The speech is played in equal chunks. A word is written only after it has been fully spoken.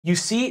You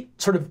see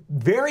sort of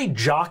very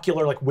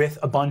jocular, like with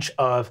a bunch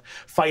of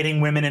fighting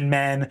women and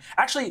men.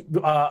 Actually,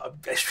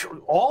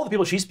 all the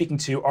people she's speaking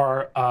to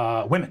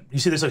are women. You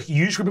see there's a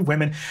huge group of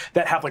women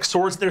that have like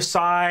swords at their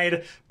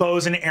side,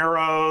 bows and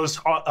arrows,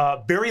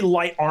 very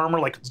light armor,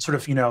 like sort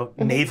of,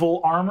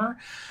 naval armor.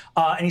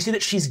 And you see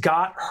that she's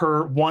got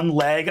her one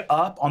leg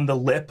up on the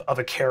lip of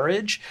a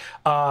carriage,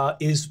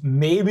 is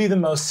maybe the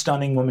most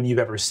stunning woman you've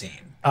ever seen.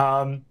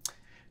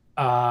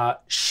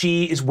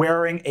 She is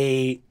wearing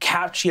a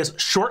cap. She has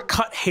short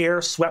cut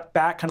hair swept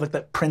back, kind of like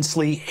that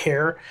princely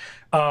hair,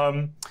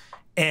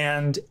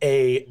 and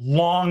a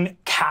long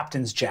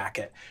captain's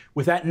jacket.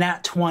 With that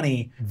nat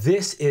 20,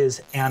 this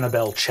is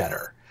Annabelle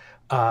Cheddar.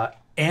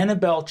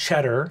 Annabelle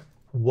Cheddar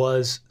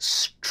was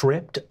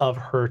stripped of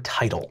her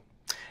title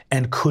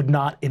and could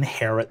not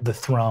inherit the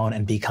throne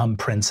and become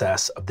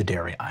princess of the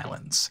Dairy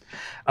Islands.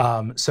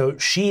 So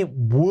she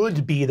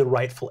would be the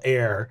rightful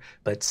heir,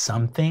 but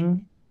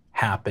something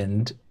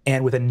happened,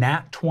 and with a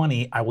nat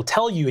 20, I will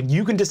tell you, and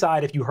you can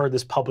decide if you heard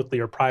this publicly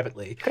or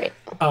privately. Great.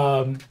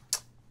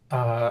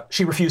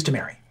 She refused to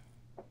marry.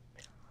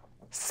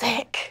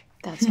 Sick.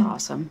 That's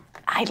awesome.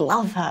 I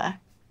love her.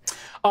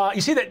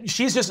 You see that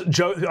she's just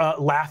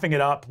laughing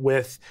it up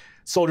with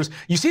soldiers.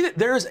 You see that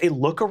there's a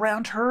look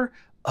around her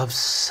of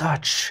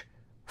such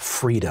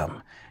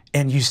freedom,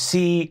 and you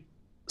see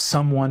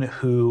someone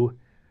who,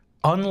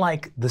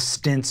 unlike the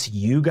stints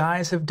you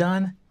guys have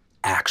done,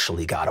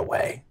 actually got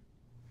away.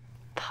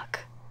 Fuck.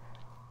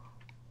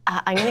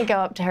 I'm gonna go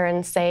up to her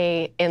and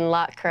say in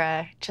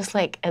Lakra, just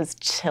like as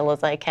chill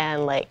as I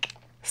can, like,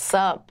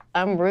 sup,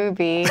 I'm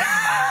Ruby.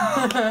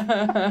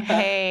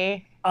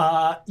 Hey.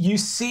 You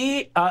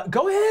see,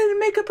 go ahead and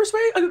make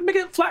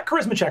a flat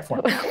charisma check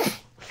for me.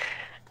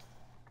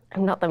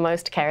 I'm not the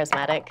most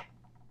charismatic.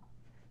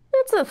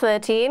 It's a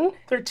 13.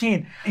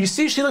 13. You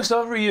see, she looks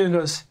over at you and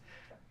goes,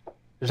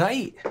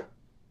 right.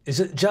 Is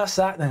it just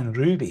that then,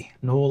 Ruby?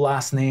 No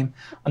last name.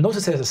 I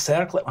noticed there's a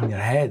circlet on your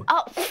head.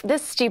 Oh,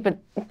 this stupid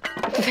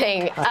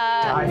thing. So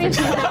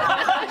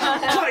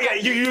yeah,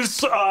 you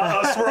use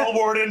a swirl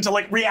warden to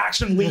like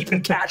reaction leap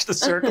and catch the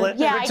circlet.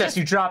 Yeah, Princess,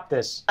 you dropped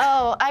this.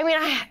 Oh, I mean,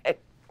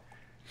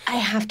 I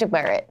have to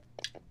wear it.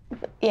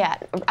 Yeah,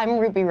 I'm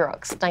Ruby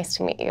Rooks. Nice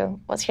to meet you.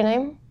 What's your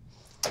name?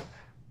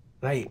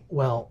 Right.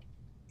 Well,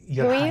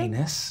 Your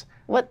Highness.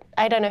 What?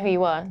 I don't know who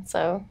you are,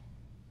 so.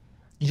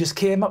 You just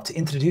came up to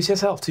introduce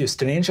yourself to a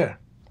stranger.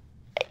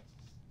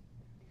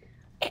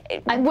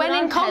 When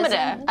in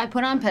Commodore. I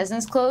put on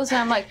peasant's clothes and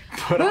I'm like,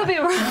 Ruby,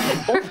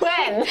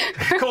 when?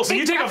 Cool, so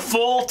you take a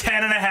full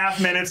 10.5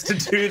 minutes to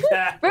do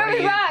that.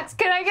 Ruby Rocks,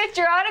 can I get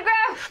your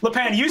autograph?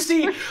 LePan, you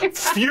see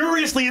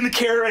furiously in the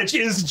carriage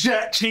is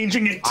Jet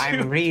changing into...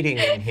 I'm reading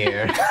in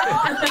here.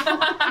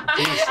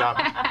 Please stop.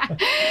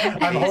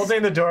 I'm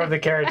holding the door of the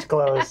carriage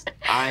closed.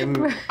 I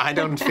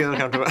don't feel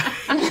comfortable.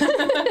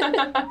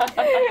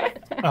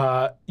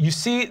 You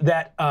see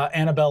that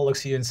Annabelle looks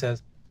at you and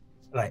says,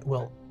 right,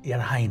 well, Your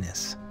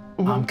Highness,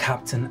 I'm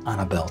Captain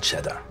Annabelle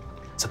Cheddar.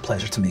 It's a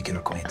pleasure to make your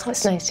acquaintance. Oh,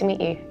 it's nice to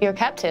meet you. You're a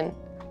captain.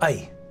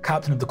 Aye,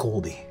 Captain of the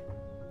Colby.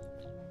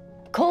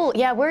 Cool.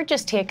 Yeah, we're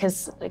just here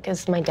because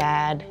my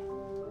dad.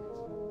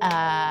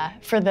 Are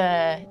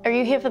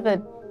you here for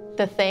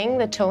the thing,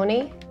 the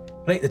Tony?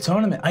 Right, the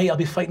tournament. Aye, I'll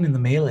be fighting in the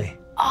melee.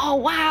 Oh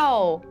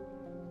wow.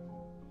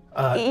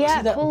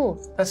 Yeah, that,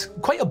 cool. That's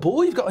quite a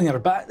bow you've got on your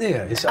back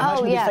there. I imagine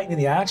you'll be fighting in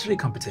the archery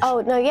competition.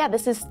 Oh no, yeah.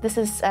 This is this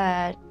is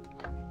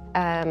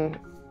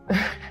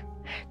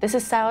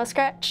Sour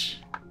Scratch.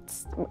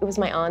 It was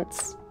my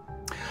aunt's.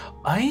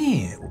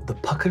 Aye, the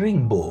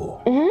puckering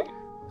bow.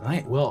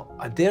 Right, well,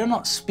 I dare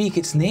not speak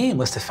its name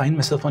lest I find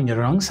myself on your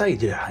wrong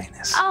side, Your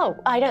Highness. Oh,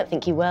 I don't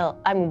think you will.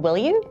 Will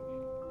you?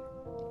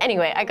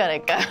 Anyway, I gotta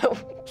go.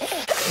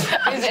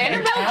 Is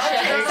Annabelle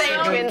Cheddar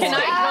saying, can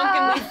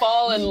I drunkenly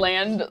fall and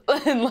land?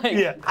 And like...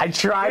 Yeah, I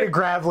try to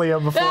grab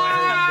Liam before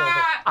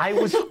I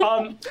was.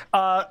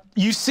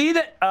 You see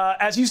that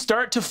as you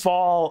start to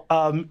fall,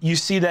 you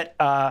see that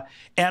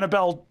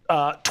Annabelle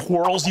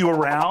twirls you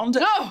around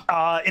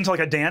into like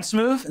a dance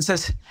move and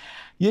says,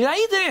 "You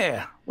right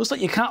there? Looks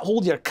like you can't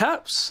hold your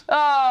cups."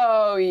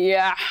 Oh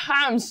yeah,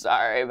 I'm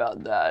sorry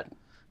about that.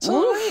 It's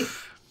all right.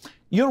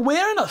 You're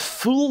wearing a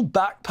full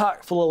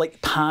backpack full of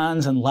like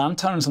pans and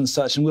lanterns and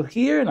such, and we're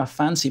here in a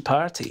fancy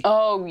party.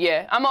 Oh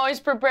yeah, I'm always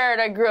prepared.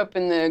 I grew up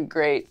in the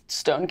Great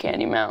Stone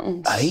Candy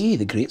Mountains. Aye,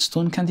 the Great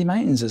Stone Candy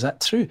Mountains, is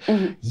that true?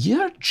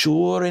 You're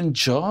jaw and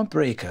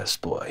jawbreakers,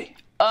 boy.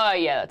 Oh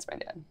yeah, that's my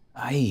dad.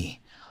 Aye.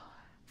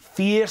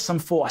 Fearsome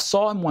foe. I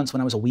saw him once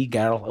when I was a wee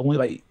girl, only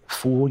about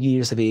 4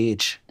 years of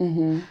age.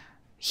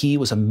 He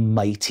was a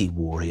mighty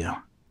warrior.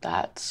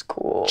 That's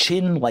cool.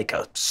 Chin like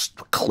a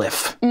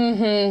cliff.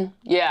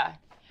 Yeah.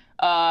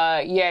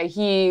 Yeah,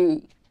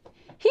 he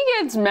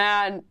gets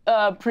mad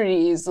pretty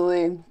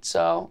easily,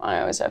 so I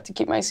always have to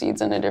keep my seeds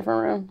in a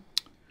different room.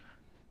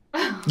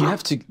 You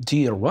have to do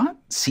your what?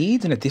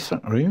 Seed in a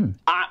different room?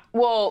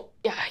 Well,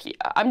 yeah,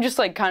 I'm just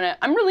like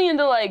I'm really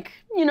into like,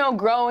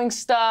 growing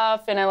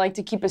stuff, and I like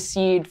to keep a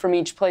seed from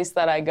each place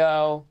that I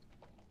go.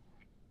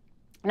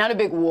 Not a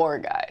big war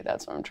guy,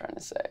 that's what I'm trying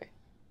to say.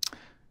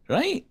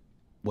 Right.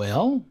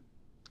 Well,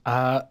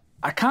 I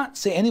can't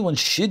say anyone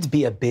should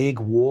be a big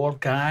war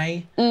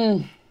guy.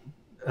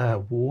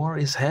 War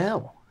is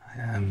hell.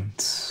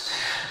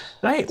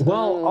 Right.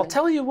 Well, I'll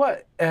tell you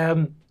what.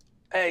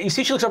 You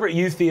see, she looks over at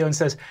you, Theo, and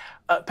says,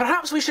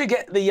 "Perhaps we should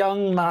get the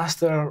young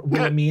master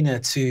Wilhelmina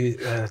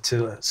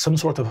to some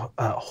sort of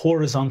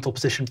horizontal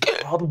position,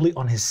 probably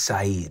on his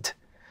side."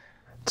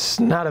 It's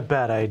not a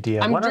bad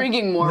idea. I'm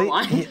drinking more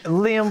wine.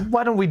 Liam,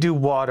 why don't we do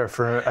water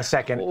for a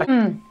second?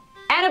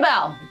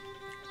 Annabelle,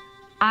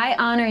 I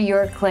honor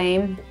your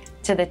claim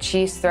to the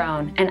chief's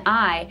throne, and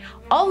I,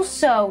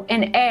 also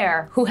an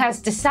heir who has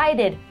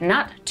decided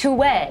not to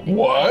wed,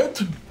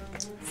 What?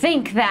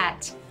 think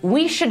that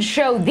we should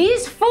show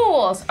these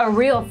fools a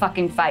real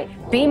fucking fight.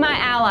 Be my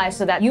ally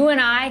so that you and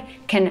I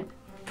can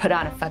put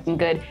on a fucking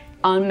good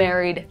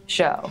unmarried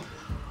show.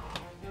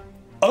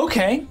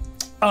 Okay.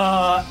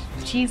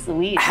 Jeez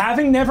Louise.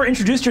 Having never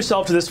introduced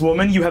yourself to this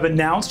woman, you have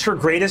announced her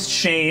greatest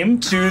shame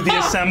to the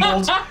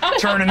assembled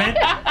tournament.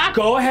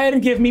 Go ahead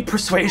and give me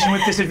persuasion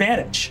with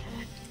disadvantage.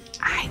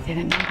 I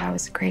didn't know that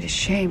was the greatest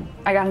shame.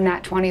 I got a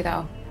nat 20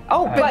 though.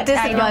 Oh, but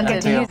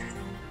disadvantage.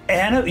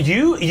 Anna,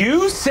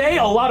 you say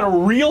a lot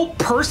of real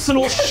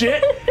personal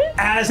shit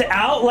as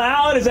out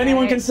loud as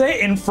anyone can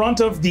say in front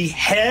of the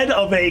head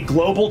of a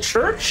global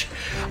church.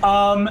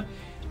 Annabelle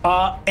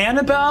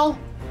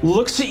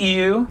looks at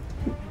you.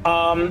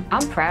 I'm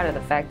proud of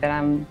the fact that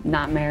I'm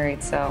not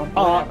married, so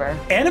whatever.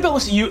 Annabelle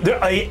looks at you.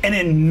 An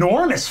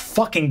enormous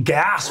fucking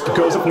gasp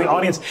goes up from the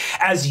audience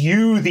as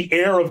you, the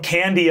heir of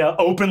Candia,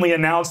 openly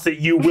announce that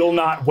you will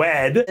not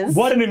wed.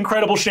 What an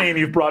incredible shame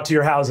you've brought to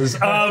your houses.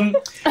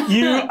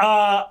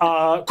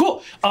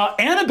 Cool.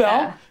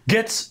 Annabelle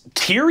gets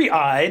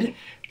teary-eyed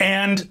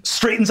and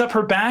straightens up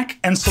her back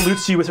and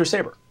salutes you with her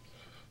saber.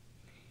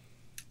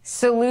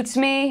 Salutes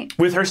me.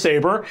 With her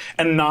saber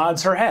and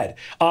nods her head.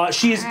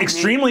 She is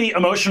extremely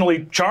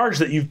emotionally charged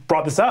that you've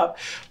brought this up,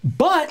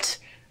 but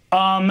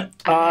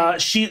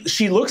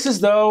she looks as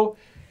though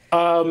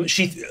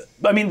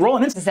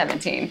rolling into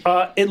 17.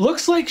 It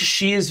looks like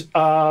she is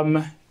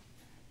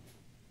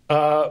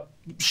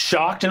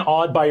shocked and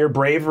awed by your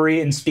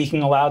bravery in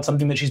speaking aloud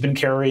something that she's been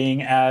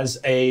carrying as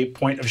a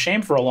point of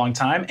shame for a long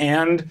time,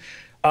 and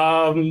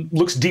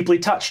looks deeply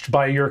touched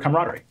by your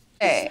camaraderie.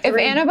 If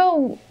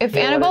Annabelle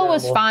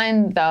was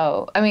fine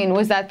though, I mean,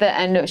 was that the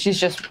end of? She's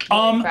just.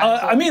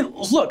 I mean,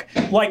 look,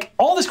 like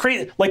all this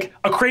crazy, like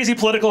a crazy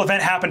political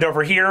event happened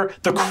over here.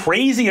 The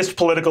craziest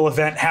political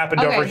event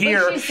happened over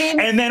here,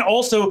 and then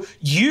also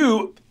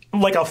you,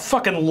 like a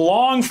fucking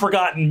long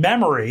forgotten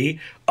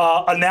memory,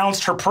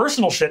 announced her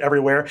personal shit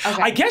everywhere.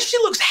 I guess she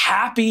looks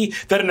happy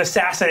that an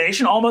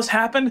assassination almost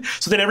happened,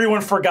 so that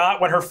everyone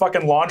forgot when her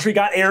fucking laundry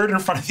got aired in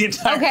front of the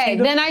entire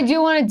kingdom. Then I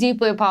do want to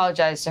deeply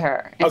apologize to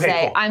her and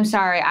say, cool. I'm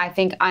sorry. I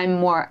think I'm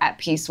more at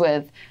peace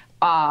with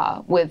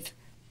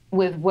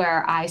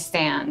where I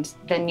stand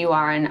than you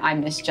are, and I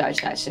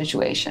misjudged that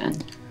situation.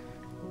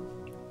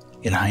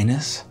 Your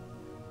Highness,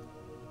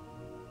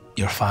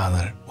 your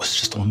father was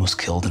just almost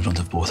killed in front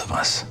of both of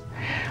us.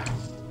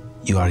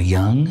 You are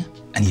young,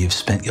 and you've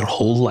spent your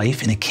whole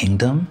life in a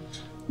kingdom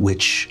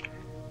which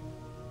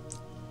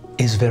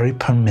is very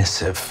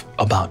permissive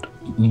about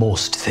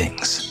most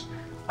things.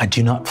 I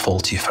do not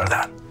fault you for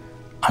that.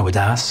 I would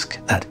ask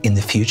that in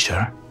the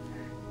future,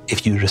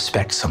 if you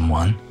respect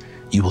someone,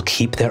 you will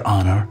keep their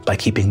honor by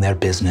keeping their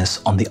business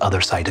on the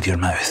other side of your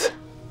mouth.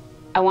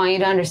 I want you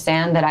to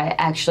understand that I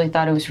actually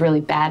thought it was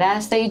really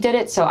badass that you did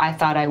it, so I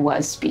thought I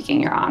was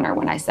speaking your honor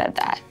when I said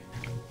that.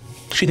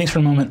 She thinks for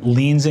a moment,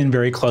 leans in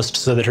very close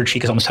so that her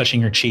cheek is almost touching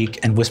your cheek,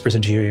 and whispers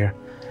into your ear,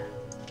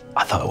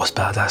 I thought it was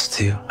badass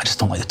too. I just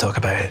don't like to talk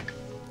about it.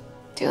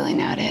 Duly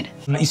noted.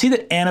 You see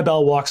that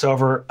Annabelle walks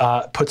over,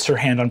 puts her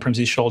hand on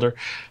Primsy's shoulder.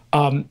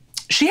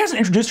 She hasn't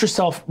introduced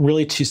herself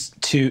really to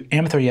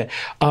Amithar yet.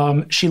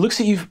 She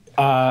looks at you.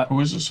 Who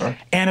is this, sir?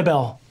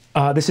 Annabelle.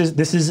 This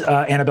is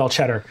Annabelle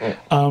Cheddar.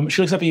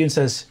 She looks up at you and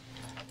says,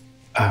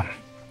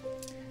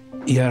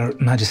 Your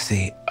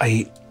Majesty,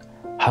 I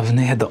haven't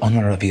had the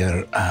honor of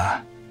your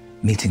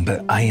meeting,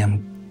 but I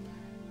am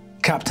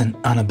Captain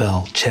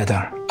Annabelle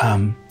Cheddar.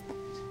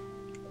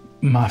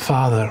 My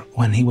father,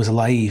 when he was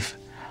alive,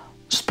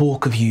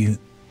 spoke of you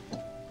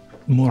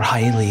more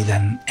highly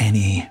than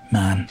any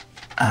man,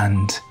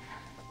 and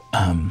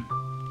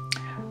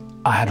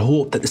I had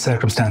hoped that the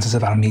circumstances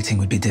of our meeting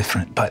would be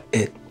different, but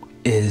it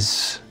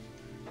is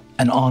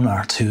an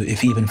honor to,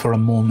 if even for a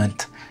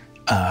moment,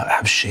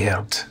 have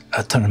shared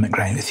a tournament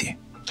ground with you.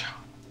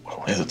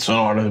 Well, it's an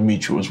honor to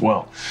meet you as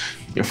well.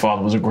 Your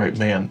father was a great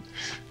man,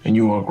 and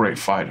you were a great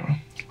fighter.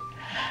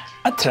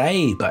 I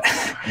try, but...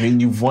 I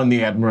mean, you've won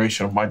the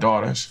admiration of my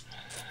daughters.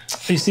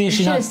 You see, You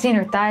should have seen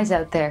her thighs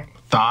out there.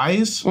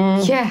 Thighs?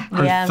 Yeah.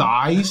 Her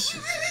thighs?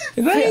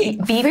 Right.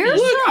 Look,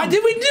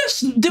 did we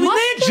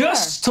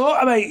just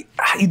talk about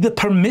the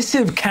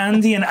permissive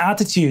Candian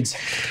attitudes?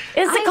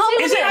 It's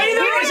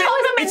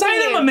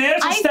either my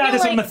marital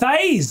status or my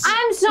thighs.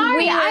 I'm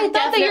sorry. I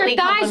thought that your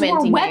thighs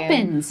were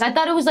weapons. I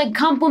thought it was like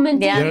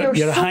complimenting your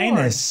Your sword.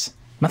 Highness,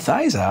 my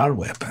thighs are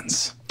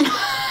weapons.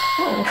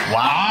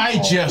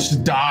 I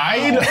just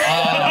died.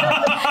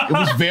 It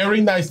was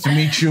very nice to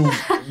meet you.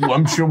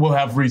 I'm sure we'll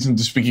have reason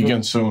to speak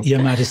again soon. Your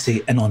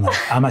Majesty, an honor.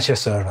 I'm at your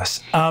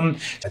service.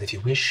 If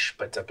you wish,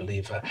 but I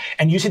believe...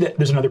 and you see that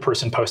there's another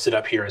person posted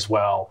up here as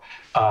well,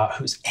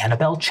 who's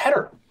Annabelle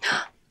Cheddar.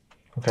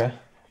 Okay.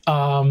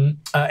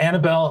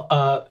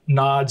 Annabelle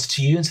nods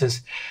to you and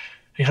says,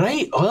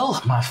 right,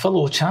 well, my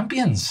fellow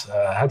champions,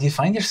 how do you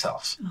find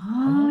yourselves?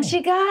 Oh,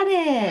 she got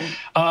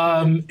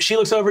it. She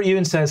looks over at you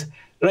and says,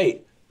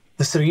 right,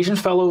 the Saresian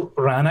fellow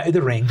ran out of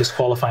the ring,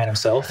 disqualifying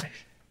himself.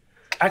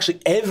 Actually,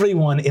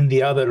 everyone in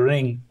the other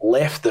ring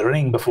left the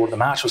ring before the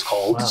match was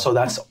called, so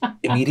that's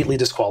immediately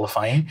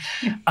disqualifying.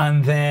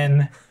 And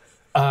then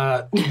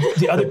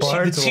the other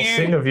Bards will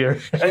sing of your...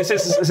 it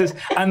says,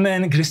 and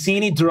then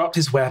Grissini dropped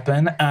his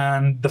weapon,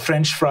 and the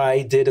French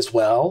fry did as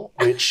well,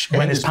 which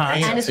when his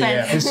pants... And his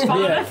pants.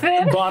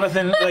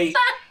 Bonathan, like...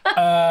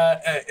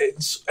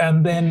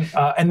 and then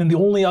the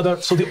only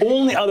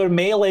other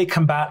melee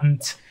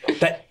combatant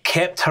that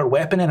kept her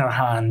weapon in her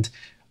hand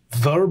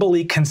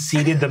verbally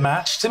conceded the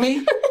match to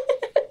me.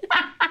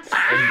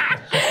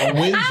 A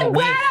win's a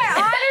win. I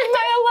honored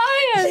my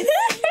alliance.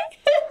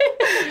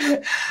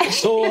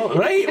 So,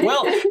 right,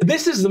 well,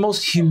 this is the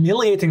most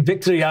humiliating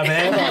victory I've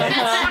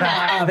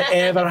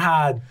ever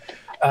had.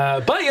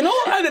 But you know,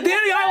 the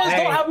Dairy Islands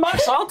don't have much,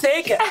 so I'll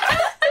take it.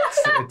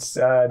 It's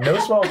no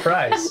small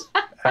prize.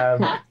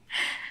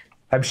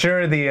 I'm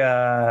sure the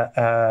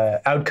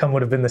outcome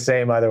would have been the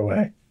same either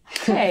way.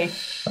 Hey,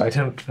 I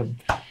don't...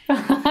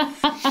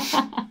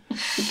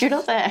 You're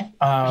not there.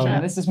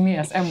 this is me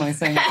as Emily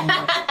saying.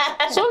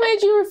 So what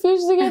made you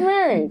refuse to get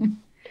married?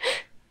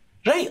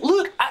 Right,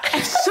 look,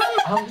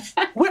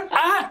 we're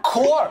at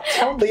court.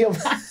 Tell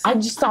Liam. I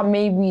just thought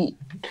maybe.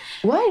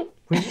 What?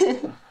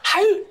 Look.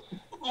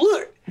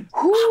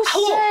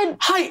 Hello. Said?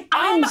 Hi,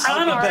 I'm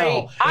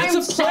Annabelle.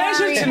 It's a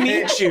pleasure to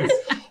meet you.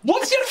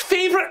 What's your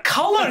favorite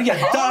color, you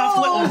daft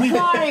little...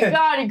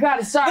 got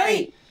it. Sorry.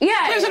 Right.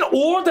 Yeah. There's an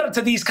order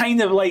to these kind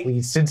of like...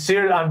 Please,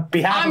 sincere on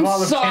behalf of all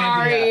the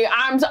sorry.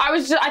 Canada.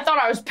 I thought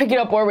I was picking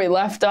up where we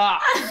left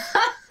off.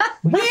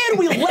 Where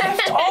we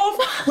left off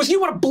was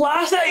you were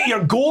blasted out of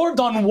your gourd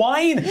on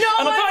wine. No,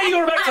 and I thought you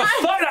were about to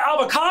fuck that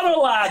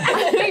avocado lad.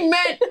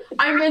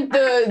 I meant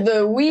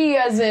the we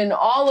as in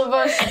all of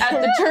us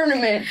at the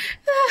tournament.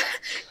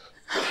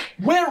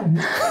 Where we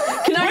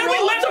left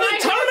the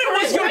tournament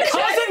was your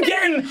cousin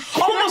getting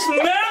almost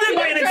murdered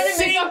by an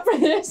insane...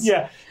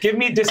 Yeah, give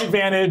me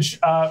disadvantage.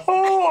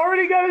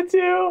 Already got it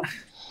too.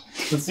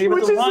 Let's see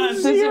what the one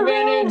is.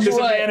 Disadvantage to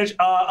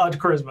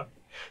charisma.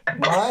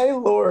 My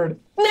lord.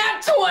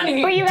 Nat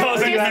 20! But you have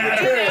Doesn't to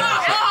matter.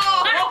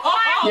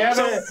 Yeah,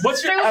 So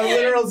what's your... a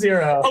literal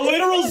 0. A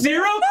literal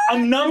 0? A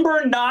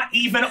number not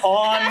even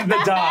on the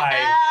die.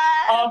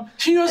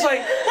 She was like,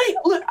 hey,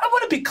 look, I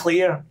want to be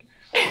clear.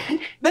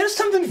 There's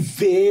something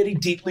very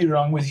deeply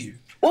wrong with you.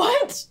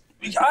 What?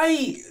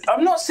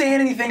 I'm not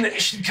saying anything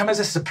that should come as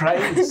a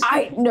surprise.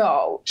 I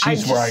know.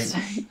 She's right.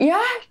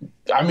 Yeah?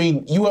 I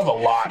mean, you have a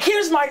lot.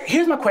 Here's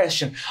my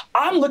question.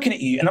 I'm looking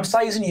at you and I'm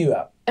sizing you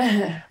up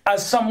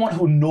as someone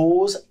who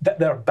knows that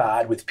they're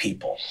bad with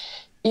people.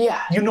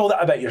 Yeah. You know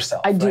that about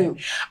yourself. I do.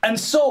 Right? And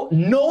so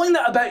knowing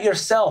that about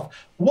yourself,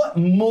 what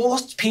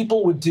most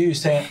people would do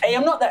saying, hey,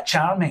 I'm not that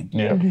charming,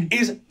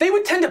 is they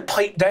would tend to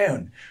pipe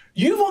down.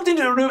 You walked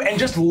into a room and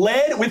just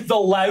led with the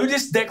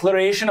loudest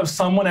declaration of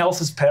someone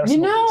else's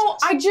personal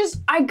business.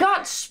 I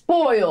got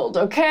spoiled,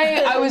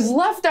 okay? I was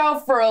left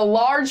out for a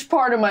large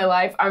part of my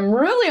life. I'm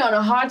really on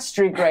a hot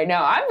streak right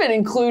now. I've been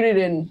included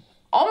in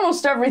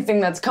almost everything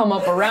that's come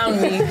up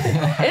around me.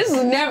 This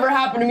has never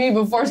happened to me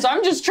before, so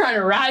I'm just trying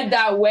to ride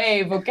that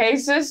wave, okay,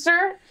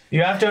 sister?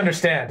 You have to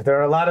understand, there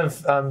are a lot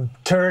of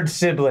turd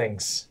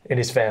siblings in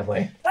his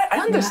family. I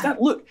understand.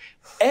 Look,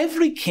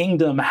 every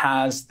kingdom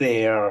has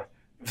their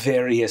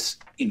various,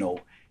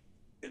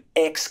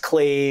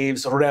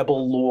 exclaves,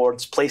 rebel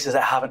lords, places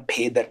that haven't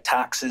paid their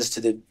taxes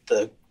to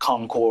the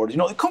Concord.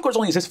 The Concord's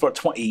only existed for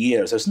 20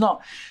 years. There's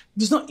not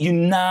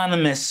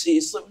unanimous,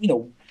 it's,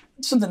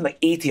 something like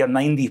 80 or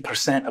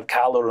 90% of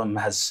Calorum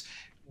has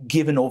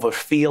given over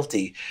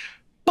fealty.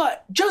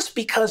 But just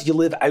because you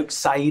live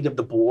outside of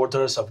the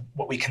borders of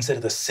what we consider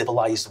the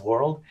civilized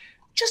world,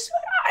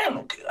 I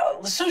don't know,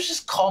 it's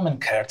just common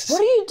courtesy. What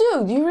do you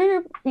do?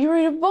 You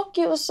read a book?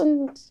 You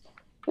listen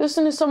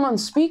to someone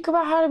speak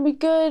about how to be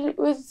good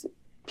with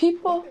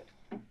people?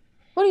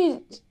 What do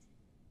you...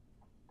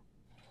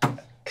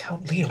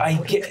 Count Leo. I'm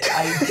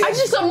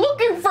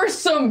looking for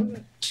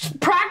some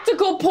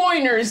practical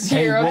pointers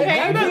here, okay?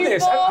 How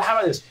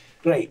about this?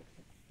 Right.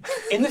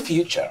 In the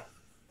future,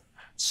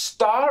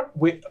 start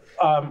with,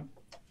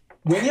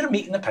 when you're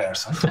meeting a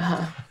person,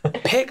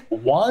 pick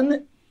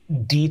one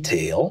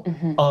detail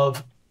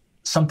of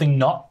something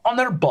not on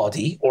their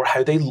body or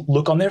how they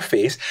look on their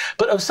face,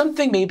 but of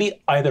something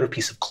maybe either a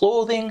piece of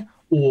clothing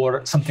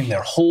or something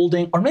they're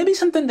holding, or maybe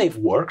something they've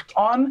worked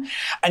on,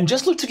 and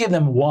just look to give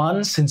them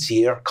one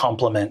sincere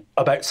compliment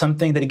about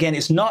something that, again,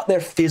 is not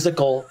their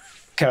physical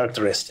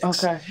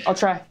characteristics. Okay, I'll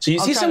try. So you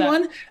I'll see try that.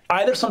 someone,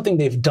 either something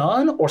they've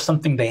done or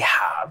something they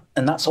have,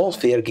 and that's all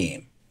fair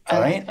game.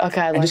 All right?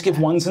 okay, I And like just give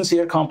one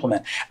sincere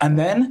compliment. And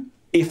then,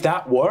 if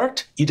that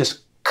worked, you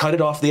just cut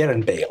it off there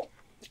and bail.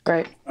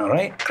 Great, All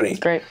right? Great.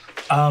 great.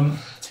 All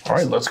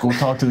right, let's go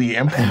talk to the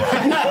emperor.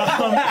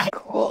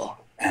 Cool.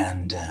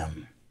 And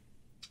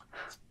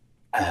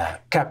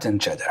Captain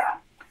Cheddar,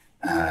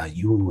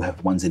 you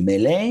have won the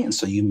melee, and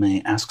so you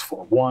may ask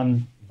for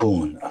one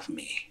boon of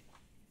me.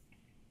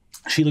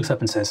 She looks up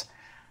and says,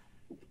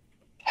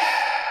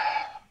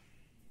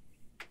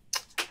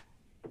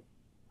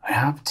 I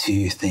have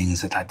two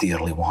things that I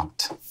dearly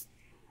want.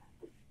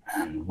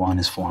 And one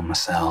is for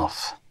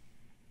myself,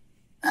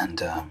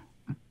 and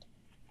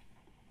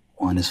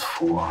one is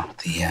for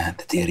the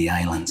Dairy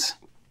Islands.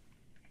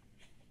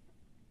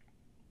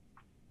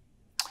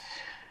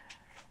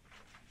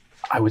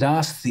 I would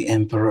ask the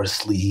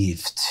Emperor's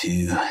leave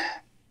to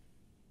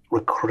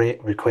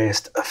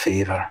request a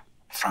favor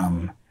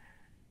from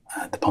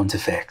the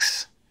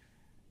Pontifex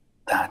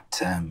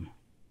that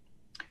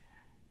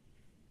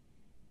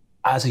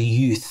as a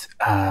youth,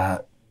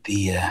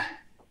 the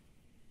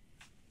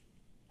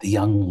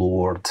young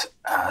Lord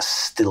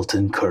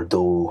Stilton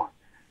Curdo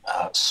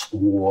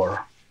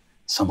swore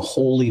some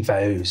holy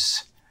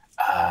vows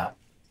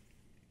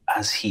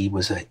as he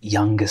was a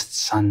youngest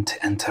son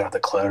to enter the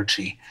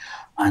clergy,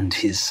 and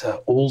his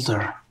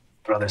older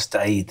brothers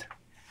died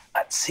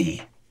at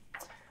sea.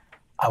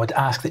 I would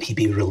ask that he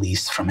be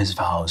released from his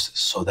vows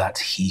so that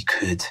he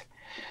could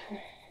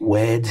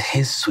wed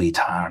his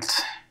sweetheart,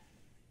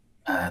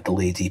 the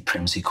Lady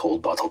Primsy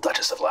Coldbottle,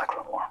 Duchess of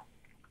Lacrimore.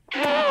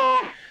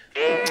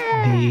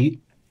 The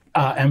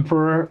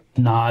Emperor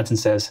nods and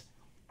says,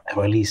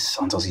 or at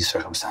least under these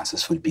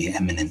circumstances would be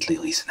eminently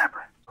reasonable.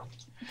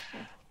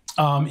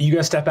 You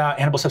guys step out,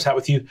 Annabelle steps out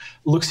with you,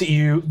 looks at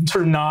you,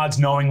 sort of nods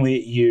knowingly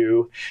at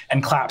you,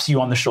 and claps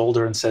you on the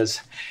shoulder and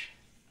says,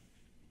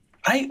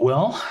 right,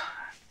 well,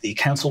 the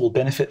council will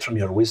benefit from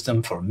your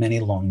wisdom for many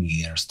long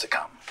years to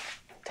come.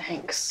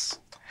 Thanks.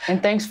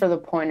 And thanks for the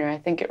pointer. I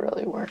think it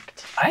really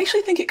worked. I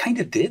actually think it kind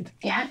of did.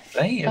 Yeah.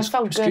 Right? That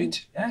felt good.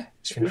 Yeah.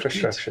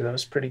 Infrastructure, that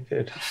was pretty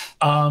good.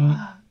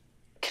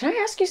 Can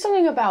I ask you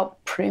something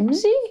about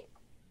Primsy?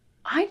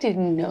 I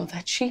didn't know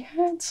that she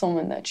had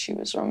someone that she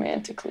was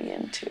romantically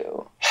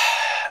into.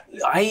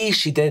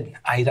 She did.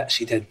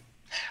 She did.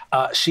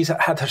 She's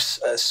had her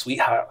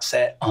sweetheart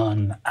set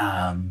on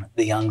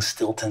the young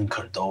Stilton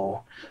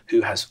Curdo,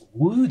 who has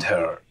wooed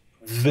her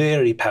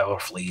very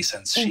powerfully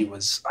since she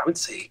was, I would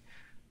say,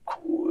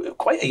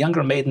 quite a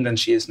younger maiden than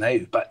she is now.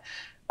 But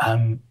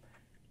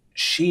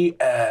he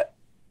had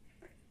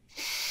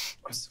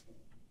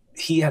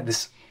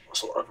this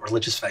sort of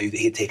religious vow that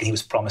he had taken. He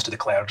was promised to the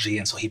clergy,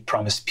 and so he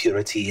promised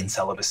purity and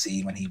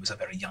celibacy when he was a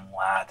very young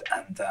lad.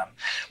 And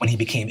when he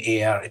became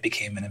heir, it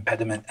became an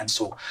impediment, and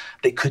so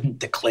they couldn't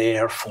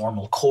declare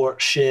formal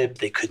courtship.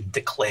 They couldn't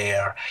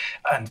declare,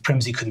 and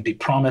Primsy couldn't be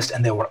promised.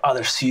 And there were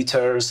other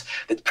suitors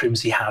that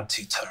Primsy had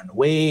to turn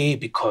away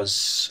because.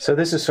 So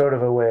this is sort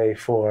of a way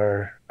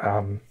for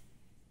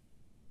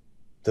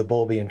the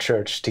Bulbian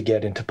Church to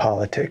get into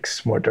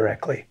politics more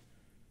directly.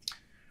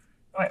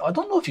 Right, I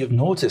don't know if you've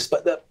noticed,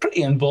 but they're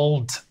pretty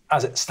involved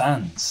as it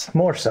stands.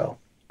 More so,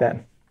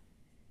 then.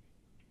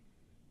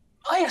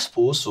 I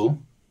suppose so.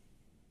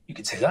 You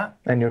could say that.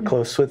 And you're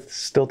close with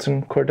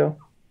Stilton Cordo?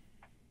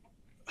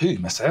 Who,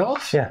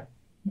 myself? Yeah.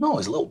 No,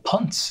 he's a little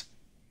punce.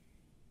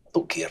 I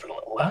don't care for the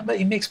little lad, but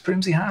he makes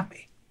Primsy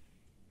happy.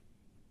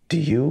 Do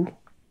you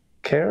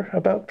care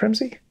about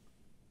Primsy?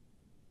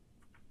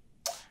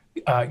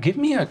 Give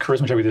me a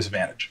charisma check with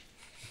disadvantage.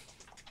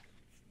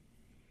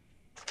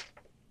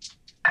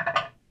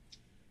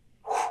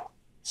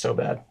 So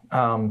bad.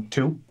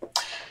 2.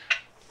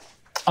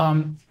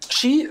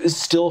 She is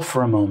still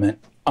for a moment,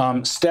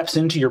 steps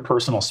into your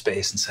personal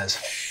space and says,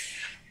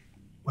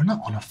 we're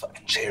not on a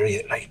fucking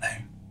chariot right now.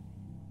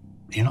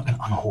 You're not going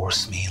to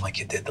unhorse me like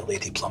you did the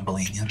Lady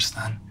Plumbeline, you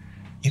understand?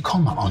 You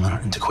call my honour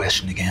into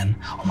question again,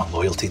 or my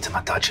loyalty to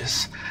my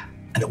Duchess,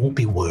 and it won't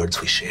be words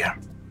we share,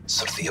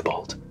 Sir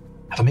Theobald.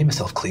 Have I made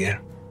myself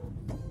clear?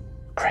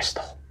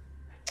 Crystal.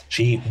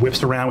 She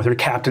whips around with her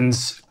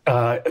captain's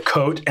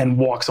coat and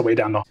walks away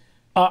down the hall.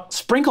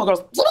 Sprinkle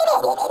goes,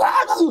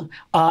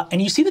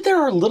 and you see that there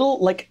are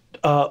little like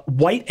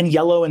white and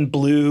yellow and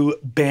blue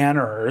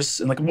banners,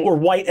 and or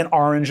white and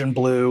orange and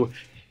blue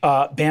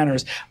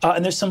banners,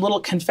 and there's some little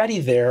confetti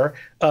there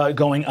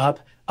going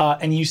up,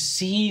 and you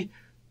see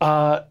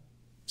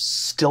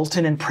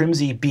Stilton and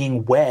Primsy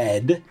being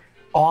wed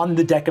on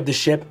the deck of the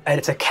ship, and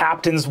it's a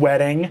captain's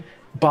wedding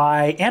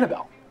by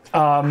Annabelle.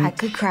 I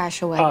could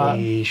crash a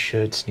wedding. We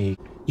should sneak.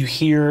 You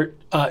hear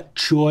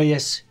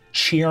joyous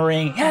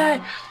cheering.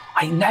 Yeah,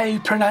 I now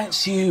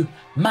pronounce you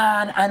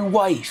man and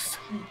wife.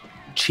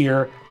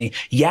 Cheer.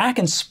 Yak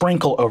and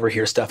Sprinkle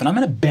overhear stuff, and I'm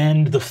going to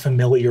bend the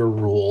familiar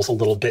rules a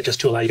little bit just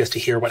to allow you guys to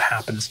hear what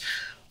happens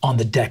on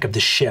the deck of the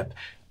ship.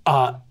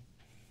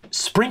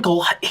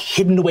 Sprinkle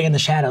hidden away in the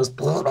shadows,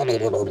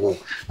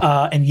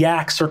 and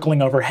Yak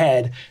circling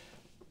overhead.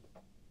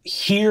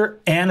 Hear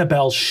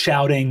Annabelle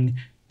shouting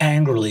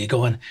angrily,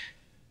 going,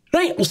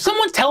 right, well,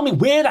 someone tell me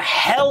where the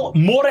hell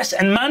Morris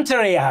and Manta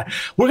Ray are.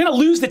 We're going to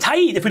lose the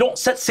tide if we don't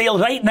set sail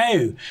right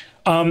now.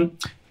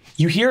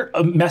 You hear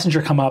a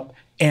messenger come up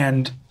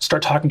and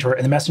start talking to her,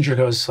 and the messenger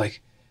goes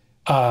like,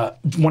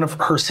 one of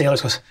her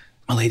sailors goes,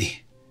 my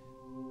lady,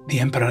 the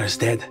emperor is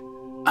dead,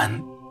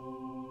 and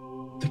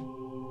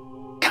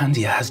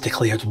Candia has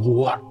declared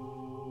war.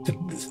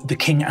 The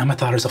King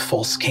Amathar is a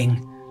false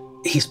king.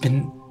 He's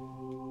been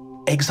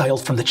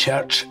exiled from the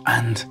church,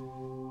 and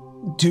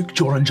Duke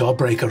Joran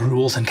Jawbreaker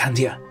rules in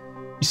Candia.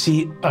 You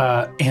see,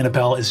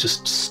 Annabelle is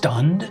just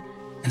stunned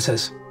and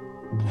says,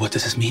 what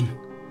does this mean?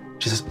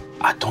 She says,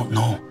 I don't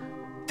know.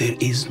 There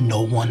is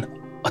no one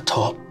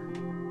atop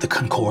the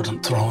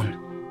concordant throne.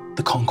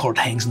 The Concord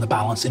hangs in the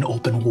balance in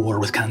open war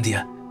with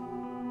Candia.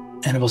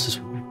 Annabelle says,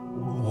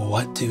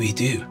 what do we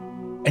do?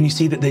 And you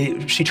see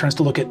that she turns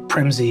to look at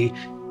Primsy.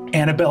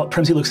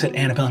 Primsy looks at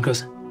Annabelle and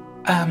goes,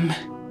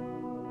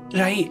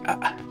 right,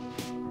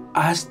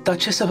 as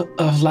Duchess of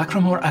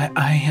Lacrimore,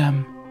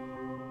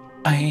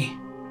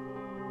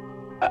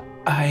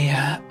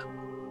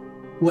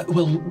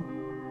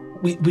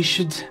 we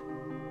should,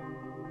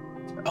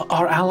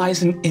 our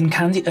allies in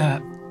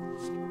Candia,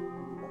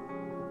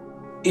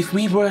 if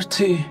we were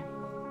to,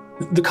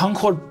 the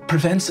Concord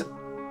prevents it.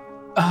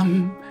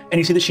 And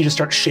you see that she just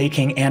starts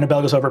shaking.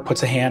 Annabelle goes over,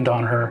 puts a hand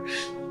on her.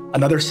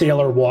 Another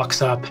sailor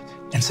walks up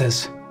and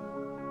says,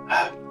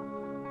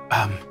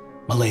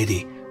 my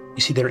lady,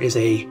 you see there is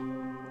a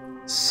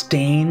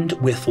stained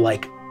with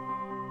like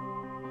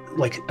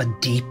a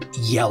deep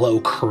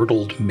yellow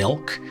curdled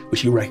milk,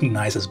 which you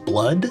recognize as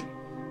blood.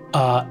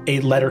 A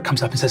letter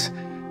comes up and says,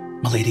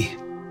 my lady,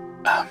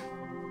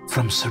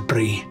 from Sir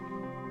Bree.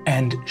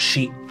 And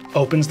she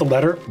opens the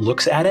letter,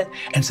 looks at it,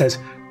 and says,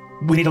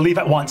 we need to leave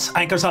at once.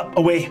 Anchors up,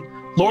 away,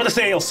 lower the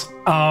sails.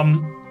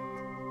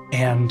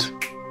 And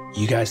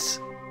you guys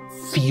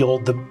feel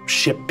the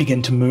ship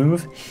begin to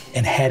move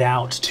and head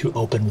out to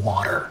open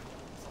water,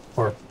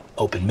 or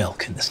open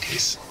milk in this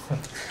case.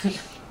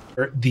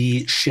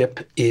 The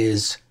ship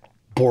is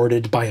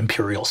boarded by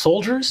Imperial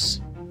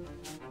soldiers.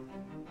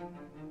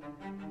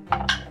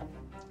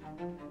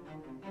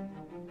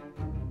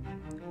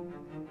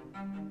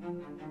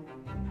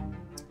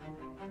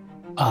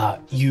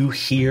 You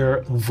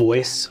hear the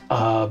voice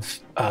of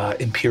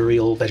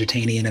Imperial,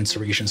 Vegetanian, and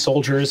Ceresian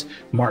soldiers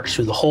march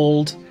through the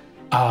hold.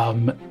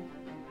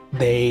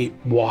 They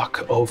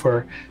walk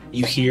over.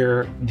 You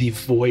hear the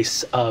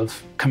voice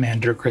of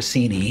Commander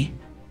Grassini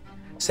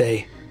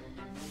say,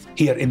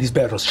 here, in these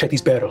barrels, check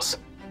these barrels.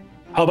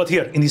 How about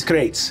here, in these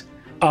crates?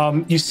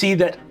 You see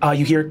that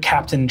you hear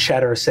Captain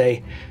Cheddar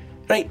say,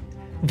 right,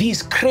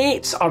 these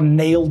crates are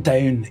nailed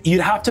down.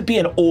 You'd have to be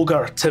an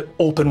ogre to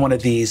open one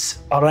of these,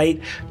 all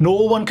right? No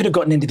one could have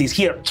gotten into these.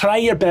 Here, try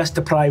your best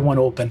to pry one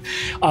open.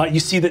 You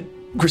see that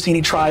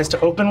Grassini tries to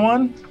open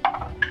one.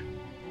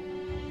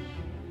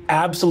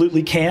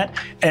 Absolutely can't.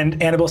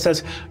 And Annabelle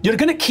says, you're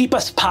gonna keep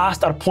us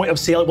past our point of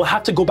sale. We'll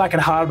have to go back in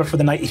harbor for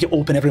the night if you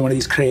open every one of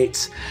these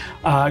crates.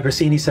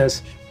 Grassini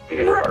says, all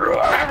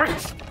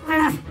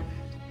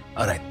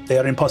right, they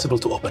are impossible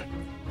to open.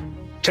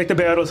 Check the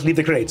barrels, leave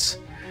the crates.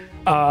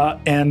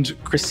 And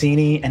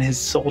Grassini and his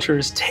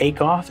soldiers take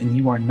off, and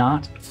you are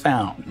not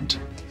found.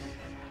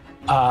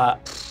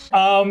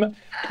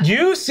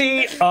 You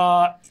see,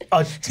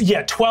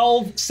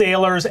 12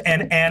 sailors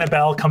and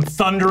Annabelle come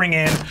thundering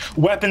in,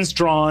 weapons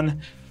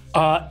drawn.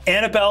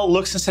 Annabelle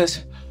looks and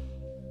says,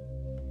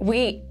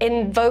 we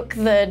invoke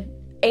the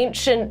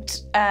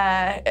ancient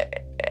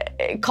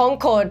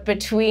concord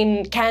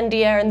between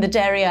Candia and the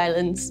Dairy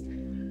Islands.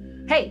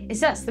 Hey,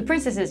 it's us, the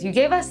princesses. You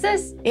gave us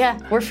this? Yeah,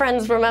 we're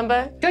friends,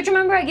 remember? Don't you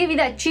remember I gave you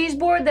that cheese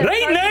board? That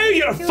right now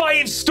you're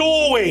 5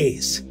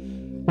 stowaways.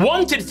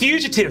 Wanted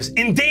fugitives,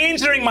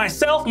 endangering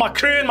myself, my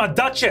crew, and my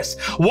Duchess.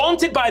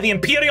 Wanted by the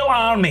Imperial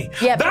Army.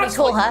 Yeah, pretty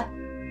cool, huh?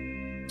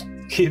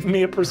 Give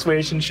me a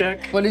persuasion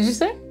check. What did you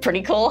say?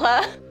 Pretty cool,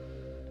 huh?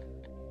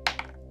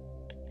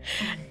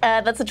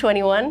 That's a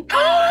 21.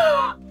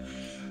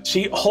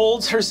 She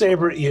holds her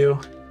saber at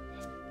you.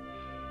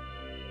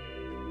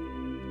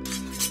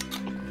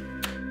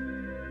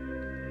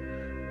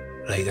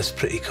 Right, that's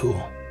pretty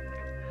cool.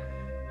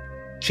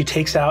 She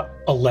takes out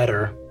a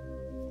letter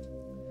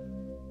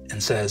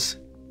and says,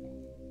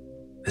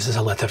 this is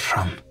a letter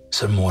from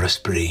Sir Morris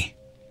Bree,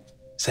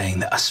 saying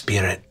that a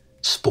spirit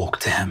spoke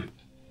to him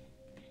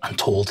and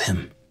told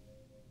him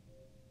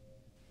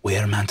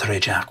where Manta Ray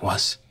Jack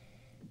was.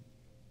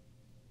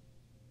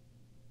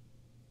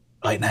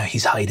 Right now,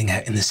 he's hiding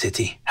out in the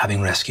city,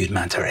 having rescued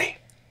Manta Ray.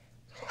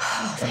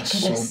 Oh, thank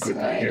That's goodness. so good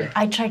to hear.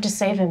 I tried to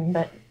save him,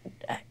 but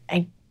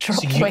I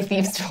dropped my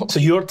thieves' tool. So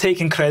you're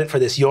taking credit for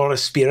this. You're a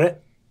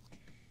spirit.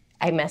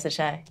 I message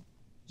her.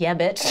 Yeah,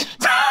 bitch.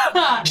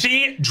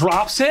 She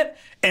drops it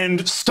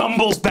and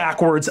stumbles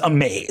backwards,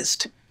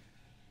 amazed.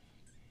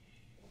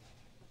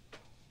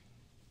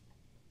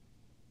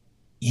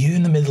 You,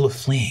 in the middle of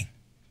fleeing,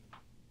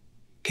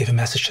 gave a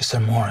message to Sir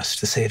Morris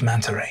to save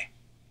Manta Ray.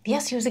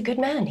 Yes, he was a good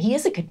man. He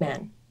is a good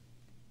man.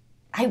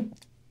 I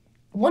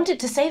wanted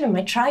to save him.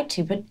 I tried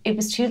to, but it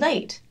was too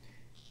late.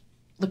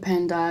 the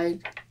pan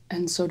died,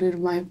 and so did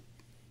my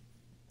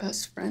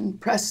best friend,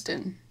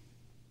 Preston.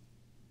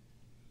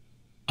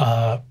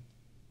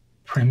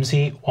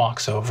 Primsy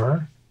walks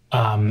over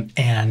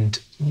and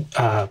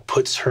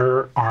puts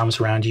her arms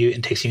around you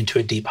and takes you into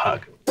a deep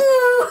hug.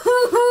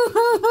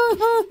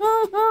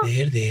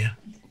 There.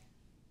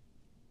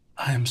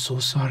 I am so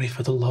sorry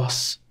for the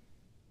loss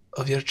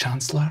of your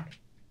Chancellor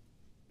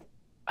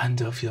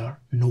and of your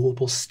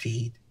noble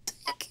steed.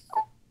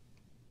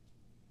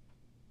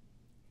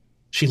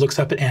 She looks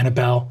up at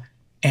Annabelle.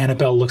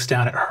 Annabelle looks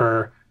down at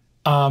her.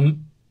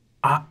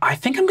 I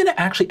think I'm going to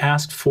actually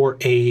ask for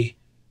a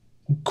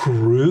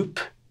group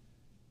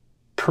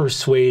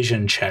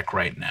persuasion check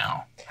right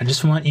now. I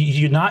just want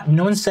you not,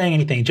 no one's saying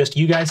anything, just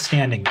you guys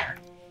standing there.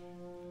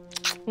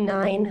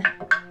 9.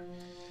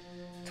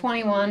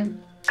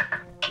 21.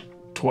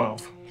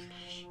 12.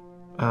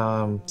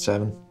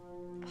 7.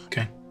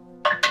 Okay.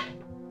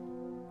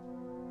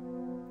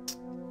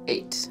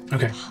 8.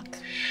 Okay.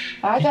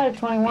 I got a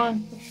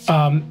 21.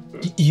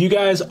 You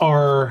guys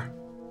are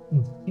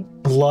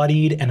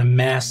bloodied and a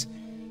mess.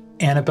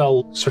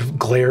 Annabelle sort of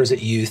glares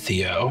at you,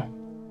 Theo,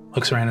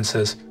 looks around and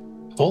says,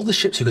 of all the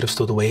ships you could have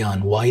stowed away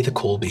on, why the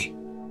Colby?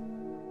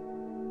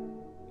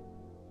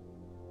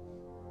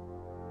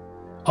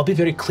 I'll be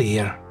very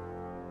clear.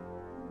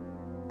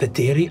 The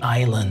Dairy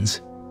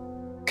Islands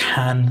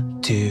can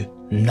do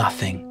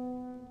nothing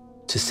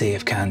to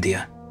save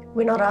Candia.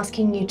 We're not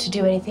asking you to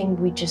do anything.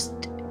 We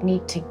just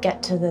need to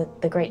get to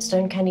the Great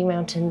Stone Candy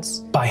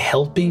Mountains. By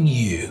helping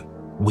you,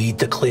 we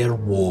declare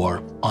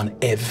war on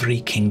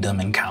every kingdom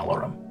in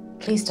Calorum.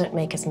 Please don't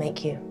make us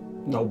make you.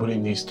 Nobody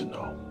needs to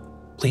know.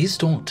 Please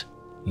don't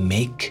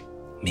make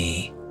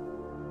me.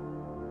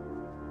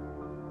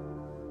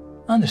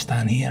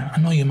 Understand here, I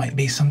know you might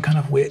be some kind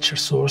of witch or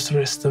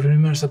sorceress. The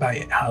rumors about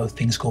how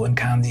things go in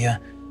Candia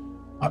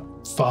are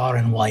far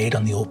and wide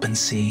on the open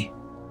sea.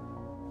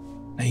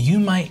 Now, you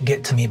might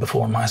get to me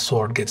before my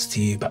sword gets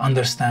to you, but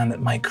understand that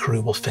my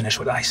crew will finish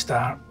what I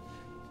start.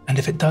 And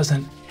if it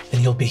doesn't,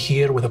 then you'll be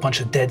here with a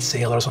bunch of dead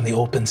sailors on the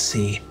open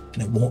sea,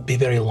 and it won't be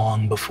very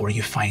long before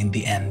you find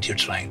the end you're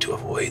trying to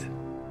avoid.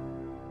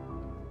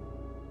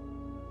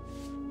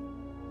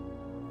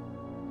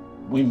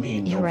 We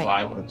mean no You're right.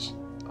 violence.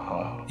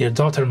 Your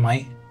daughter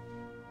might.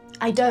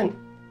 I don't.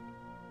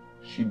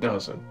 She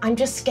doesn't. I'm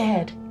just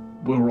scared.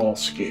 We're all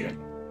scared.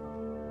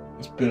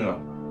 It's been a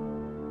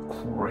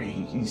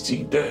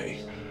crazy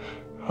day.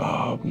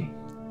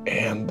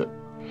 And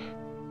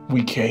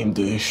we came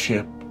to this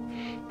ship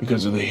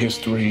because of the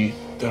history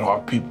that our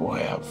people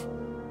have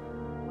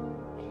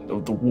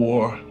of the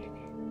war.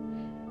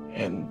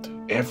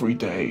 And every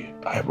day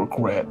I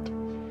regret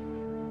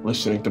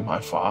listening to my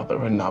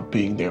father and not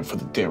being there for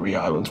the Dairy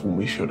Islands when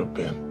we should have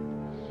been.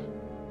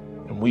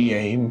 And we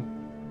aim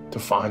to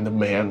find the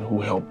man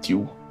who helped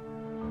you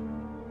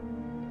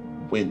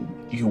when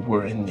you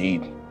were in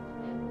need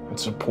and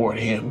support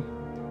him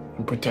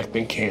in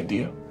protecting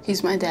Candia.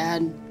 He's my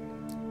dad,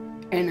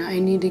 and I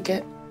need to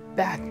get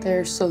back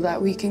there so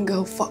that we can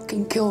go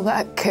fucking kill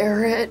that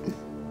carrot.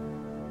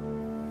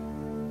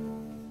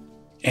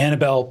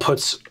 Annabelle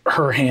puts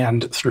her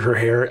hand through her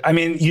hair. I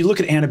mean, you look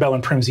at Annabelle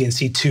and Primsy and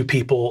see two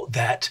people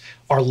that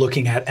are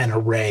looking at an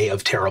array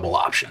of terrible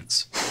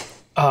options.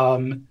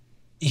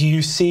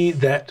 You see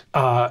that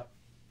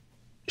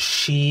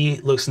she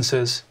looks and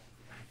says,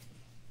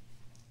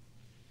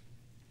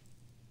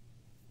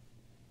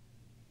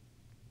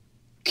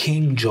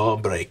 King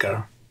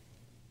Jawbreaker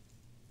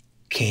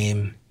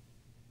came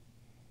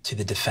to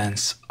the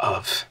defense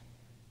of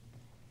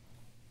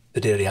the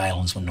Dairy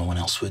Islands when no one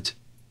else would.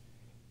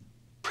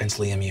 Prince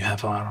Liam, you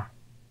have our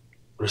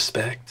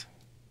respect.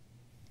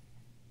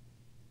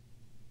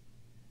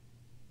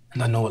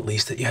 And I know at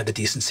least that you had the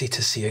decency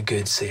to see a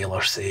good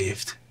sailor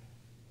saved.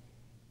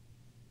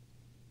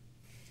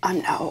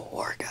 I'm now a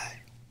war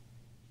guy.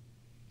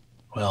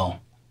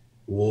 Well,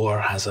 war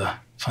has a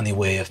funny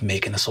way of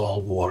making us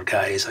all war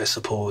guys, I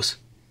suppose.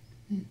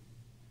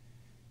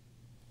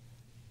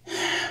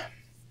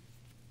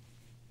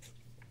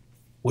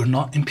 We're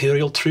not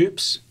Imperial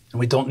troops, and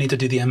we don't need to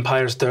do the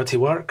Empire's dirty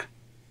work.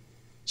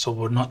 So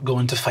we're not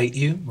going to fight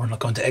you, we're not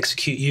going to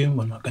execute you,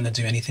 we're not going to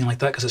do anything like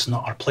that because it's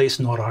not our place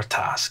nor our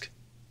task.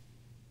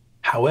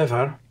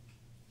 However,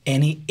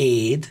 any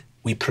aid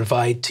we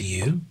provide to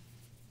you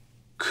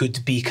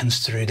could be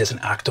construed as an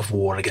act of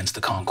war against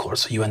the Concord,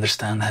 so you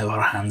understand how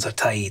our hands are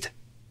tied.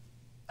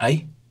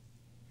 Aye?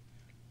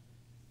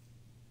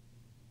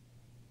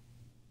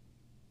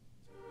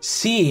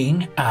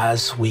 Seeing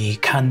as we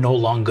can no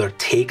longer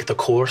take the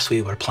course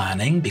we were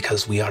planning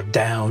because we are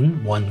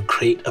down 1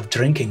 crate of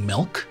drinking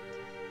milk,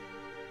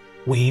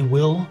 we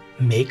will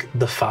make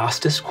the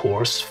fastest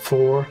course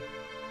for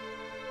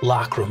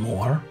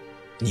Lacrimore,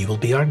 and you will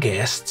be our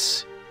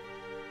guests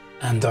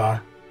and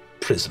our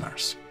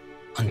prisoners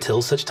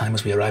until such time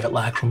as we arrive at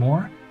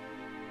Lacrimore,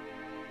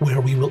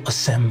 where we will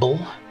assemble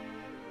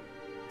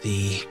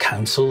the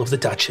Council of the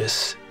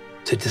Duchess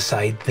to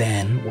decide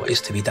then what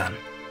is to be done.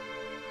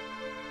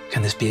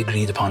 Can this be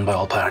agreed upon by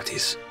all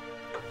parties?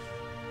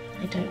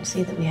 I don't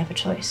see that we have a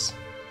choice.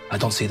 I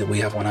don't see that we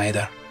have one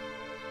either.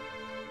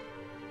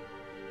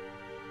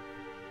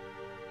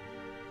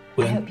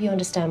 I hope you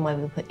understand why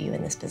we put you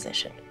in this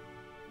position.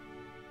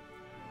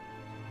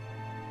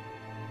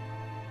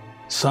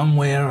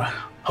 Somewhere,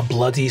 a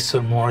bloody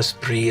Sir Morris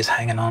Bree is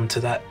hanging on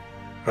to that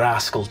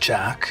rascal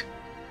Jack.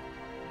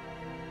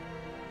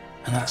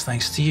 And that's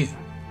thanks to you.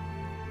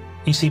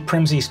 You see,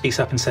 Primsy speaks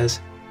up and says,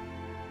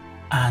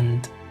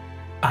 and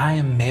I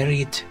am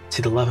married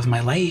to the love of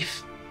my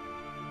life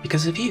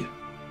because of you.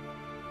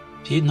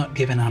 If you'd not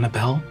given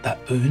Annabelle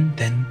that boon,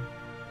 then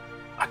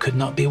I could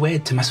not be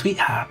wed to my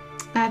sweetheart.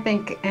 I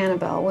think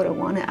Annabelle would have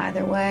won it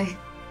either way.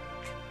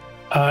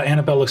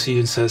 Annabelle looks at you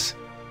and says,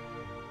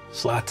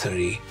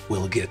 flattery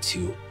will get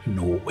you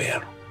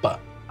nowhere, but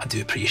I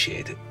do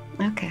appreciate it.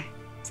 Okay.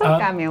 So it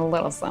got me a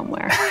little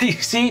somewhere. You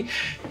see,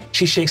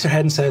 she shakes her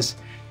head and says,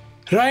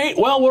 right,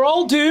 well, we're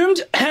all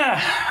doomed.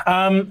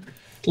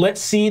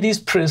 Let's see, these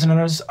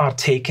prisoners are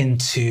taken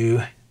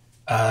to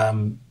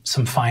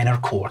some finer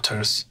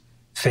quarters,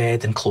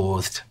 fed and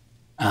clothed,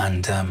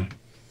 and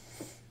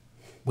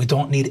we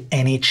don't need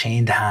any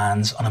chained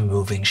hands on a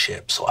moving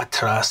ship, so I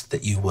trust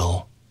that you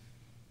will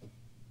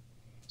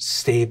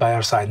stay by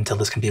our side until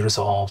this can be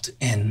resolved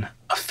in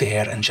a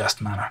fair and just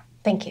manner.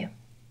 Thank you.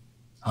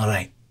 All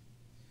right.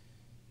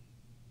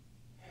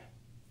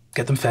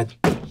 Get them fed.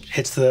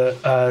 Hits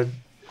the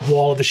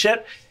wall of the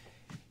ship,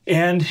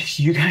 and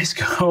you guys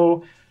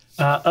go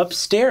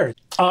upstairs.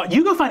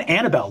 You go find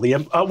Annabelle,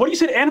 Liam. What do you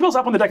say? Annabelle's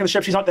up on the deck of the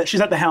ship.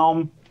 She's at the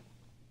helm.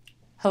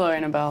 Hello,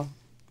 Annabelle.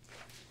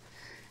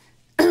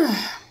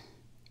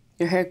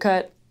 Your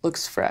haircut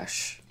looks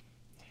fresh,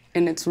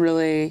 and it's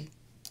really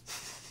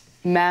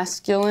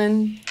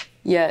masculine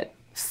yet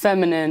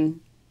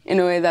feminine in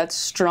a way that's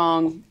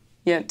strong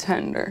yet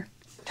tender.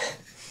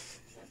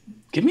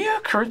 Give me a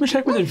charisma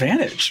check with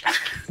advantage.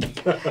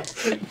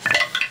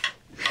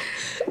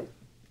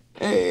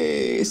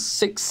 A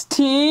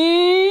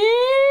 16.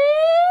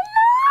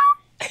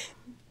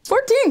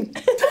 14.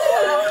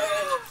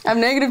 I'm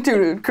 -2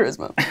 to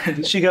charisma.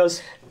 She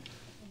goes,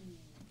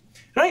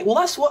 right, well,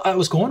 that's what I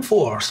was going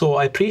for, so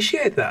I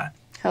appreciate that.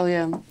 Hell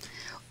yeah.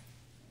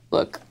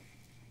 Look,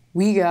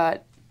 we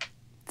got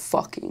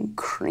fucking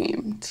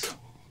creamed.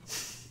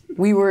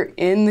 We were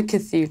in the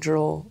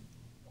cathedral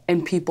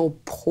and people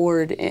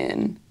poured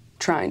in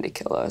trying to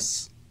kill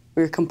us.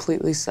 We were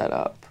completely set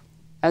up.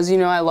 As you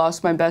know, I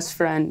lost my best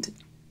friend,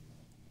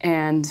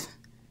 and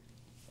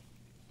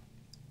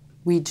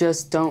we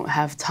just don't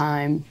have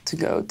time to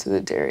go to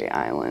the Dairy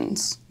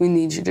Islands. We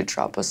need you to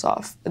drop us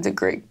off at the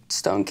Great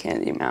Stone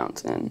Candy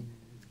Mountain.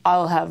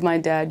 I'll have my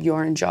dad,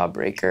 Yorin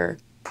Jawbreaker,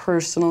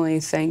 personally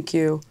thank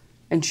you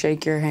and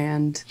shake your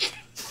hand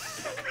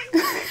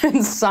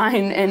and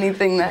sign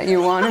anything that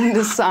you want him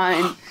to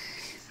sign.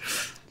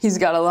 He's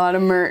got a lot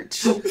of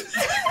merch.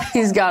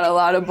 He's got a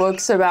lot of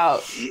books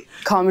about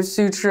Kama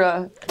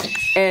Sutra.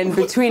 And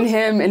between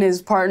him and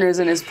his partners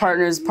and his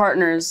partners'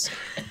 partners,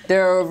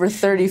 there are over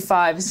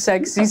 35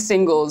 sexy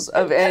singles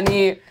of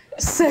any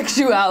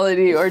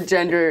sexuality or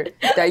gender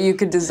that you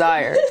could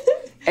desire.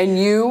 And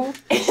you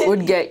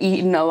would get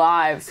eaten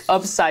alive,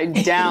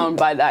 upside down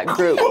by that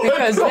group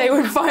because they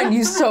would find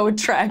you so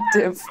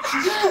attractive.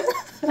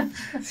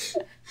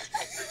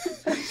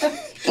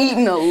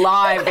 Eaten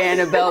alive,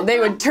 Annabelle. They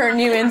would turn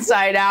you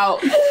inside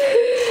out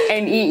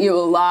and eat you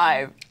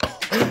alive.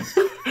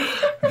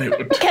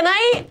 Can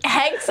I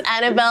hex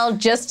Annabelle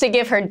just to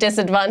give her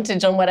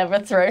disadvantage on whatever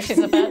throw she's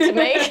about to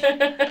make?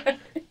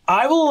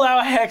 I will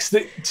allow Hex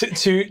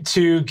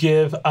to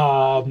give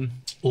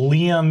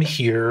Liam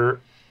here.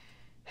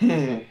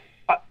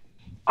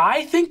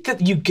 I think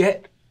that you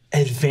get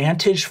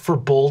advantage for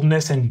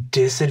boldness and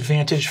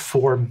disadvantage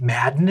for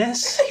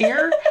madness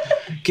here.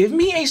 Give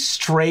me a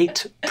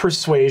straight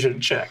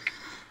persuasion check.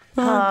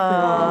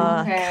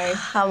 Okay.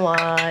 Come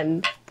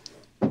on.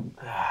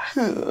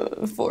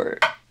 4.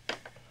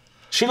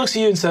 She looks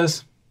at you and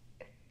says,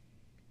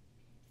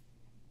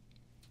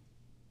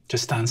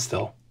 just stand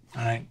still,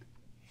 all right?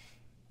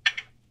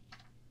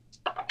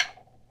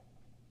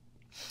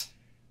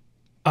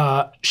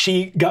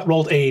 She got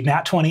rolled a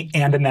nat 20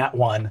 and a nat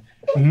 1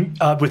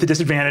 with the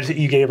disadvantage that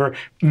you gave her.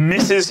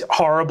 Misses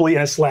horribly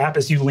in a slap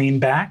as you lean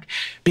back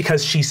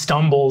because she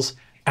stumbles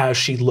as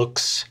she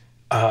looks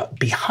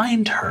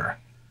behind her.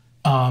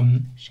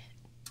 She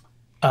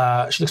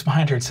looks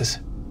behind her and says,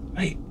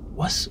 wait,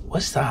 what's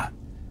that?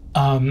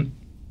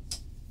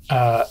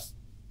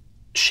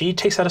 She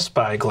takes out a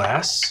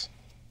spyglass,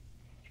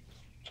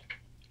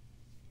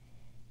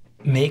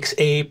 makes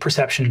a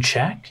perception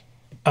check,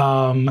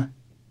 and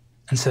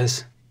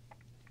says,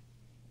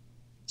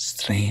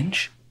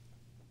 strange.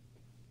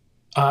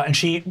 And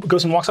she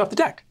goes and walks off the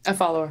deck. I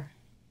follow her.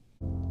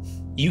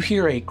 You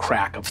hear a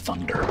crack of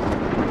thunder.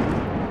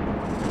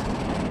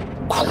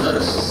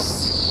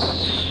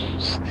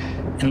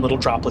 And little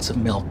droplets of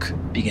milk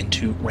begin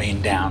to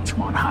rain down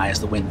from on high as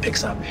the wind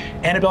picks up.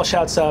 Annabelle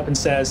shouts up and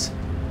says,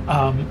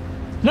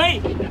 "Hey,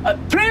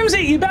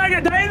 Primsy, you better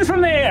get down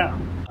from there!"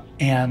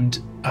 And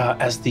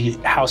as the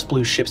House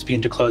Blue ships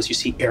begin to close, you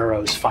see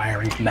arrows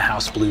firing from the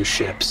House Blue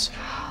ships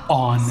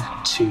on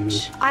to.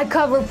 I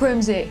cover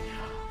Primsy.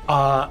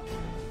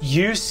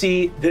 You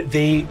see that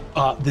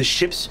the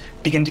ships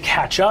begin to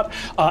catch up.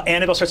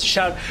 Annabelle starts to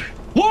shout,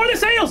 "Lower the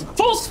sails!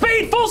 Full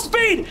speed! Full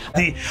speed!"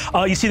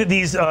 You see that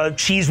these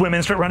cheese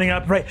women start running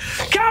up. Right,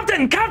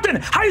 Captain!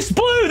 House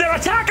Blue! They're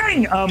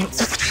attacking!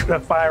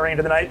 Firing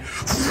into the night.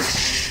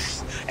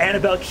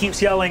 Annabelle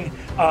keeps yelling,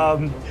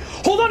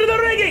 "Hold on to the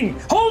rigging!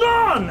 Hold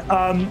on!"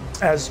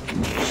 As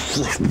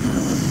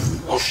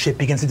the ship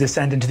begins to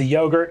descend into the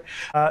yogurt.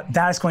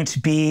 That is going to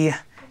be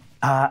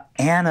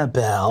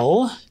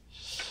Annabelle,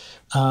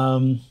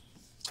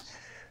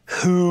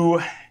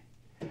 who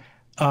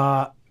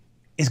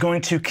is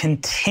going to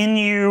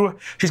continue.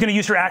 She's going to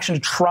use her action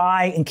to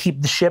try and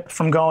keep the ship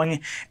from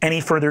going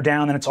any further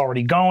down than it's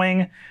already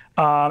going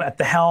at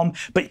the helm,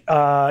 but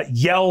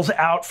yells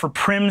out for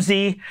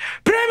Primsy.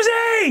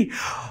 Primsy!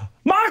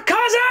 My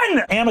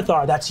cousin!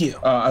 Amathar, that's you.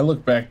 I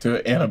look back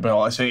to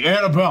Annabelle. I say,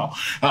 Annabelle,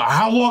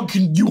 how long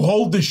can you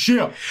hold the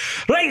ship?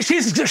 Right,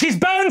 she's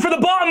bound for the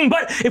bottom,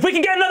 but if we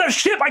can get another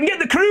ship, I can get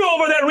the crew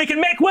over there and we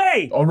can make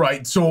way. All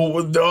right, so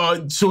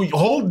you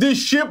hold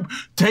this ship,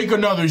 take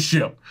another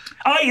ship.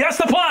 Aye, that's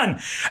the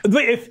plan.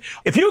 But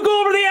if you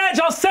go over the edge,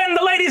 I'll send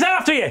the ladies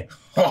after you.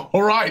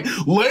 All right,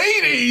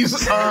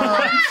 ladies.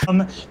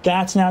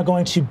 That's now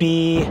going to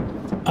be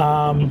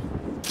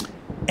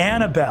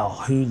Annabelle,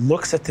 who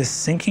looks at this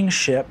sinking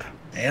ship.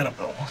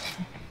 Annabelle.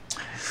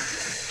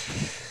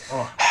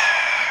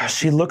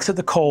 She looks at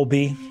the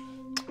Colby,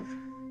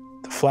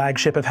 the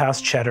flagship of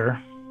House Cheddar,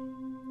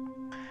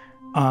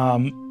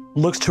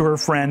 looks to her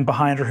friend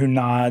behind her who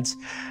nods,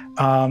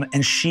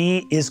 and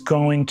she is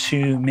going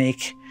to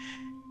make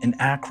an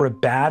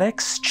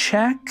acrobatics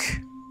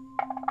check.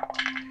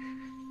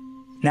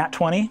 Nat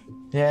 20.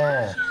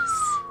 Yeah.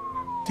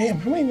 Damn,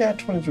 how many Nat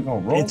 20s are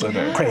going to roll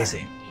today?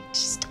 Crazy.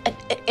 Just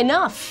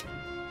enough.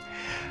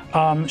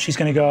 She's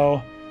going to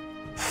go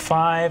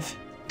 5,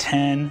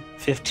 10,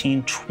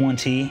 15,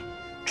 20,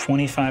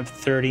 25,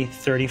 30,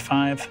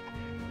 35,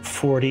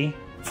 40,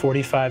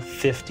 45,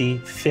 50,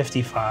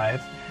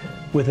 55.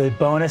 With a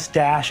bonus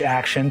dash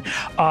action,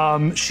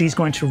 she's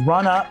going to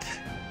run up.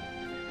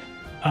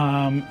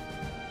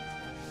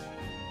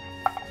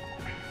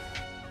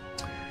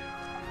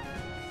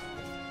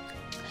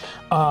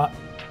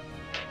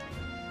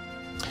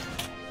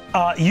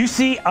 You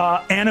see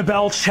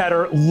Annabelle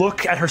Cheddar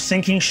look at her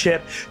sinking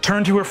ship,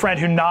 turn to her friend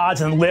who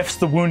nods and lifts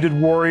the wounded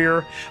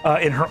warrior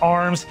in her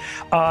arms.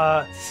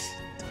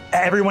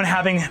 Everyone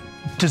having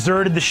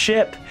deserted the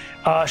ship,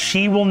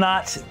 she will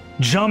not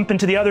jump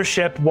into the other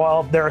ship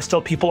while there are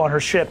still people on her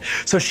ship.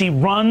 So she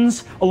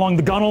runs along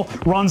the gunwale,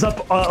 runs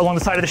up along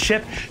the side of the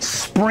ship,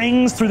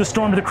 springs through the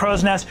storm to the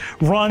crow's nest,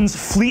 runs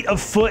fleet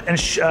of foot and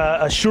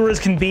sure as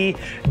can be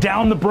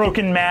down the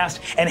broken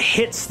mast and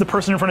hits the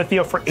person in front of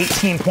Theo for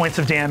 18 points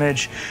of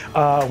damage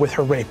with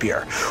her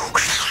rapier.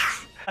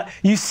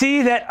 You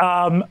see that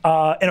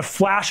in a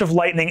flash of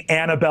lightning,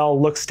 Annabelle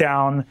looks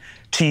down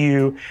to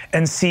you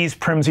and sees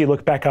Primsy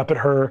look back up at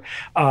her.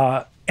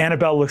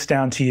 Annabelle looks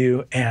down to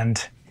you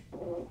and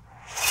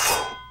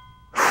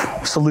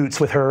salutes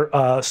with her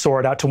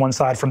sword out to one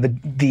side from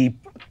the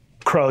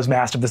crow's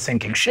mast of the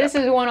sinking ship. This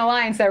is one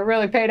alliance that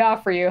really paid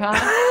off for you,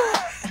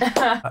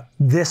 huh?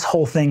 This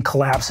whole thing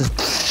collapses,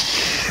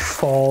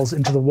 falls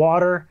into the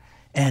water,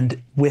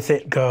 and with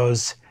it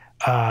goes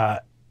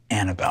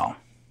Annabelle.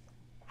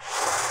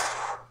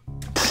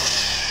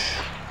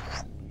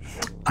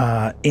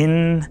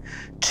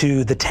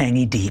 Into the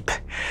tangy deep.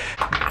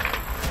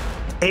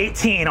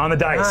 18 on the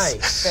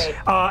dice. Nice.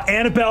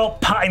 Annabelle,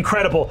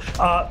 incredible,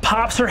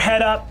 pops her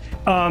head up,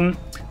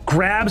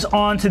 grabs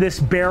onto this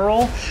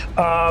barrel,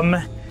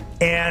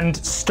 and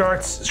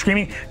starts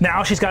screaming.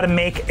 Now she's got to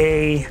make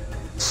a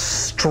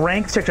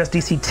strength check, just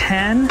DC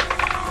 10.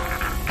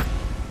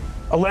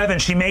 11,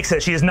 she makes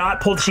it. She is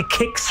not pulled. She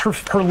kicks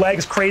her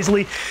legs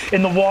crazily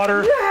in the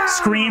water,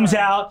 screams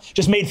out,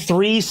 just made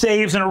 3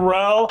 saves in a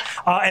row,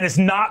 and is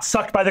not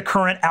sucked by the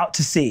current out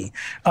to sea.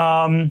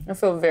 I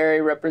feel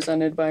very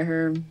represented by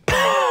her.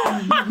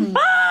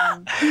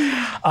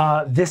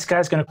 This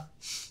guy's gonna...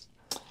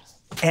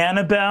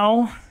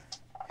 Annabelle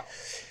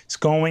is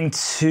going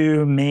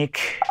to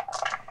make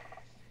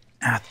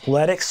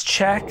athletics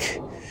check.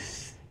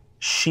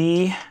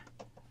 She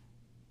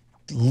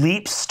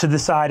leaps to the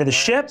side of the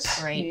ship.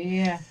 Right.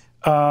 Yeah.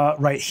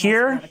 Right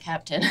here. The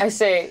captain. I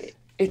say,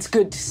 it's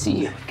good to see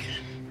you.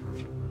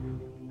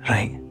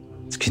 Right.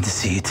 It's good to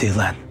see you too,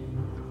 lad.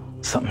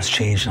 Something's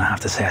changed, and I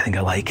have to say, I think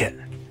I like it.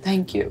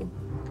 Thank you.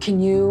 Can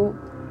you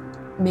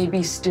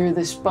maybe steer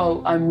this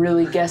boat? I'm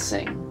really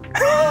guessing.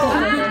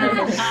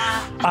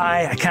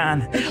 I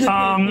can.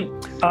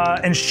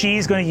 And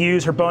she's going to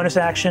use her bonus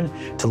action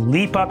to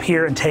leap up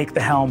here and take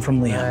the helm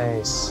from Liam.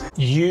 Nice.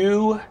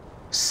 You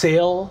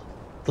sail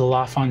the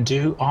La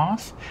Fondue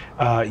off.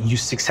 You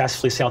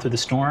successfully sail through the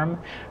storm.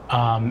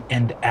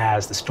 And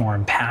as the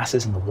storm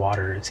passes and the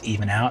waters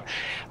even out,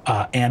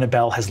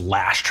 Annabelle has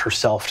lashed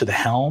herself to the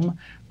helm,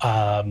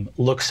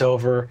 looks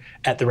over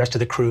at the rest of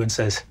the crew and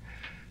says,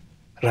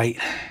 "Right,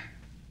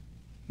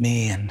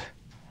 me and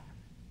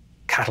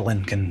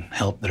Catalin can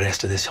help the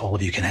rest of this. All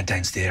of you can head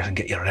downstairs and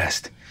get your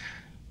rest.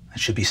 It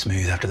should be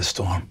smooth after the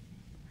storm.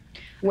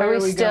 Are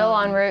we still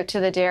en route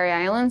to the Dairy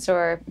Islands,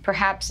 or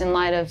perhaps in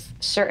light of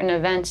certain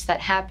events that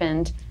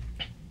happened,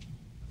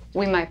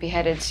 we might be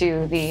headed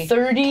to the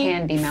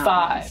Candy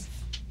Mountains? 35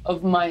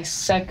 of my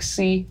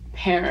sexy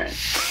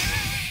parents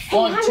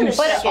want to But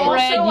spread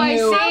also I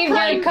you saved your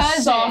like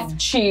cousin. soft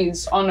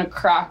cheese on a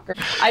cracker.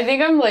 I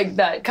think I'm like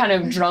that kind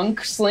of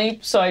drunk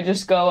sleep, so I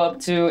just go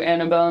up to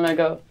Annabelle and I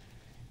go,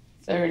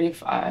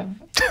 35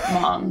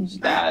 moms,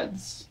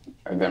 dads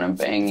are gonna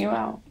bang you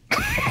out.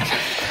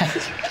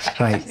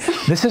 Right.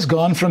 This has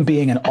gone from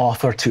being an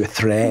offer to a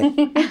threat. And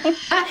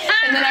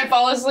then I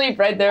fall asleep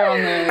right there on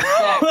the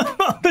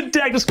deck. The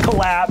deck just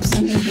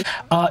collapsed.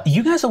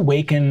 You guys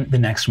awaken the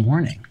next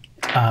morning.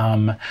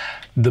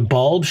 The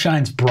bulb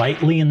shines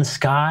brightly in the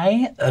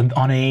sky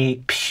on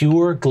a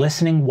pure,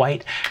 glistening,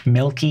 white,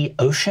 milky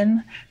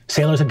ocean.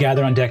 Sailors have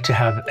gathered on deck to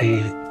have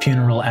a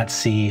funeral at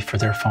sea for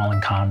their fallen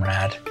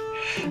comrade.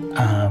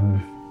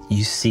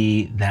 You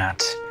see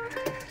that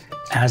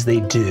as they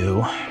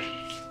do,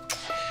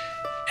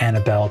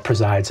 Annabelle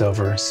presides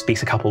over,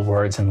 speaks a couple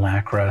words in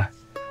Lacra.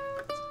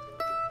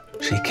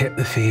 She kept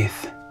the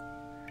faith.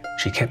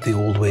 She kept the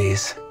old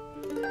ways,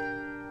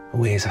 the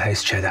ways of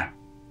House Cheddar.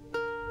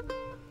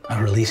 I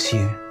release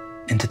you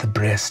into the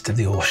breast of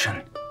the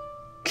ocean.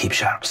 Keep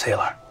sharp,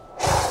 sailor.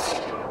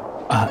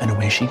 And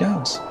away she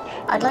goes.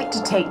 I'd like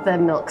to take the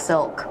Milk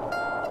Silk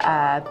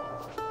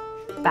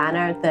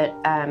banner that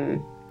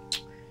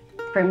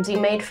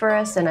Primsy made for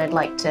us, and I'd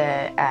like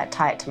to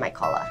tie it to my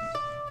collar.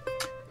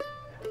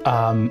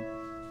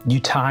 You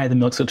tie the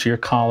milk silk to your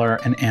collar,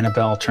 and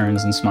Annabelle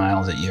turns and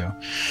smiles at you.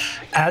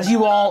 As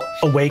you all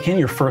awaken,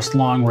 your first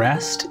long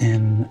rest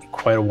in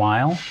quite a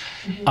while,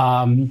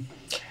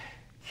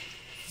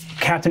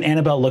 Captain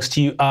Annabelle looks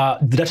to you. The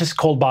Duchess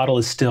Cold Bottle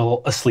is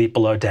still asleep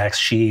below decks.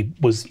 She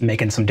was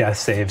making some death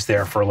saves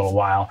there for a little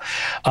while.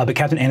 But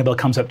Captain Annabelle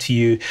comes up to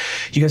you.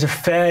 You guys are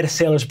fed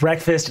sailor's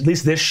breakfast. At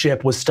least this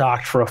ship was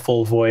stocked for a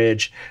full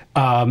voyage.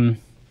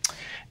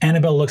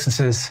 Annabelle looks and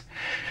says,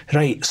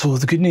 right, so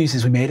the good news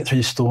is we made it through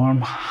the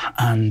storm,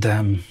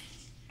 and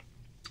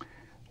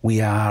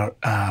we are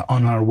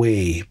on our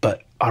way,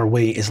 but our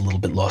way is a little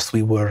bit lost.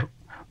 We were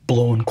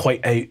blown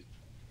quite out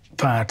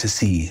far to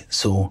sea,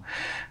 so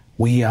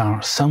we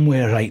are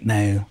somewhere right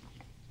now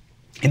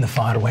in the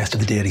far west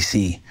of the Dairy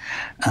Sea.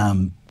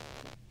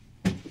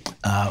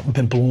 We've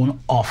been blown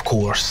off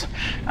course.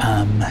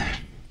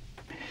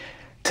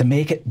 To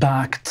make it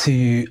back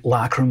to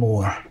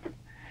Lacrimore,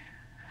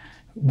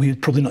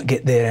 we'd probably not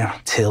get there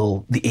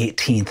till the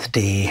 18th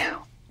day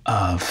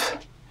of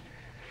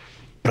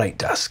bright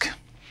dusk.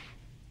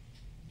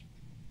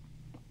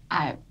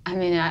 I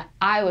mean,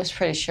 I was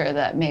pretty sure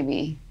that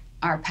maybe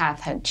our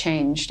path had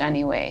changed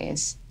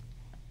anyways.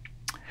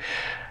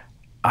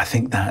 I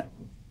think that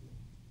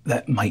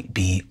might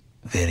be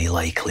very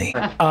likely.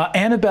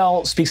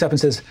 Annabelle speaks up and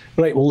says,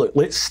 right, well, look,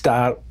 let's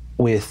start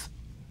with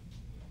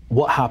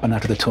what happened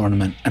after the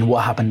tournament and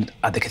what happened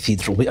at the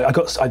cathedral.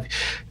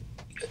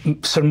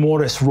 Sir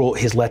Morris wrote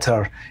his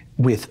letter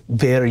with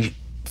very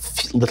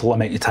little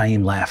amount of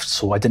time left,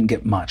 so I didn't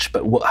get much,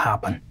 but what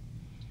happened?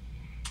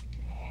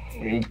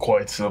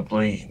 Quite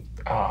simply,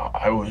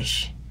 I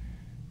was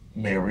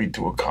married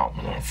to a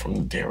commoner from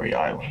the Dairy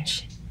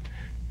Islands,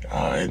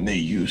 and they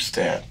used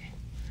that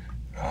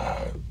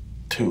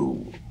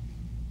to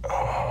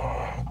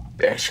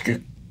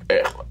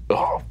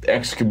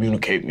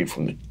excommunicate me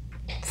from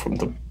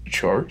the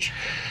church.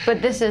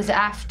 But this is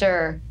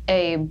after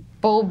a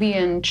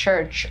Bulbian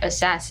church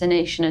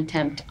assassination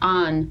attempt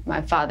on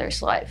my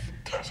father's life.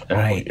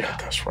 Right. Yeah,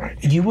 that's right.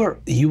 You were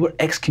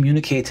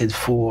excommunicated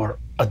for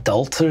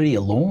adultery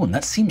alone.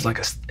 That seems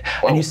like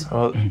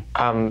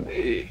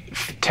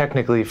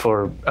Technically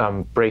for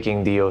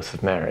breaking the oath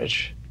of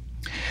marriage.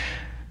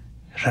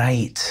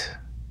 Right.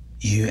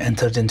 You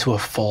entered into a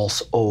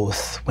false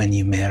oath when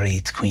you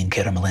married Queen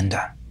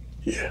Keramelinda.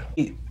 Yeah.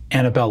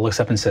 Annabelle looks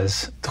up and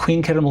says, the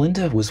Queen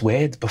Keramelinda was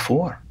wed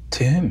before.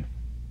 To whom?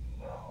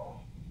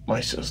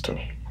 My sister.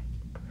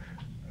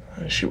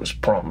 She was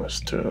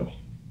promised to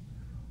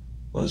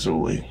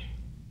Lazuli.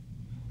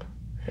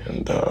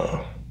 And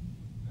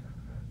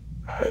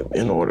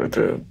in order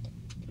to,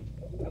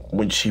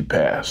 when she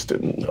passed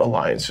and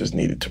alliances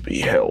needed to be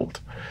held,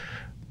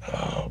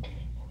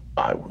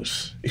 I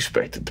was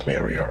expected to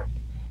marry her.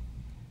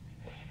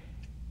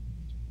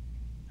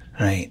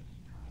 Right.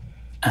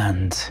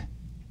 And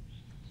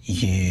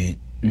you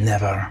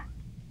never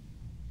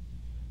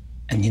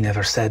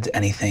said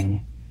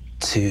anything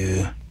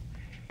to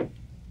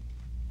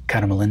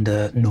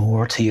Keramelinda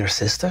nor to your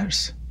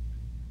sisters?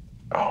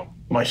 Oh,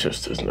 my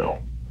sisters know.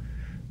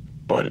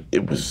 But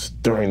it was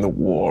during the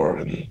war,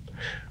 and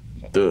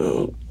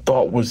the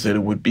thought was that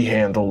it would be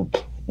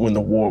handled when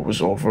the war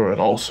was over, and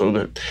also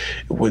that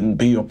it wouldn't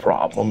be a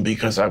problem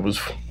because I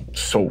was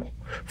so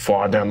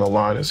far down the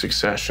line of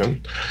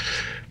succession.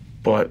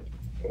 But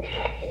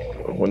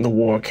when the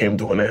war came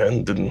to an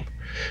end and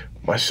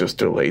my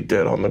sister lay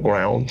dead on the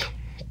ground,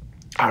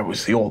 I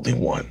was the only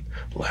one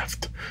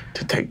left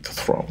to take the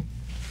throne.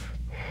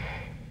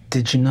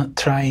 Did you not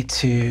try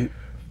to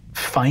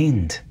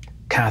find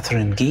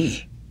Catherine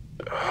Guy?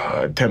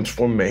 Attempts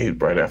were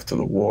made right after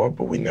the war,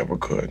 but we never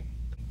could.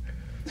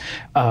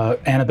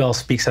 Annabelle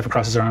speaks up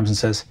across his arms and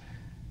says,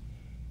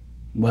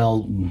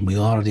 well, we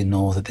already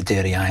know that the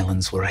Dairy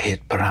Islands were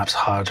hit perhaps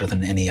harder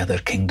than any other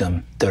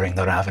kingdom during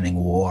the Ravening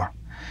War.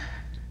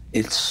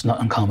 It's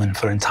not uncommon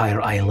for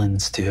entire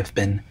islands to have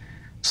been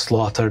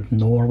slaughtered,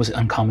 nor was it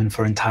uncommon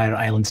for entire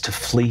islands to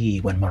flee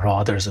when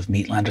marauders of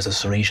Meatlanders or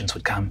Saracens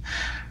would come.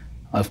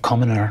 Of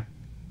commoner,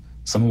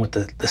 someone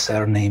with the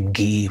surname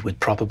Guy would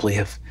probably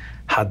have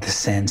had the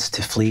sense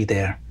to flee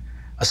there,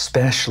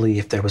 especially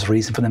if there was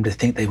reason for them to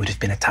think they would have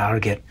been a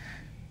target.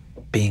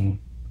 Being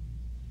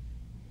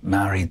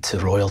married to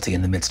royalty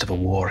in the midst of a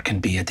war can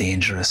be a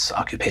dangerous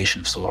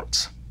occupation of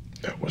sorts.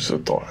 That was the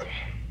thought.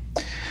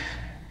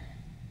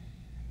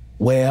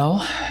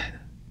 Well,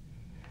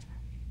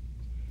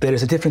 there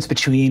is a difference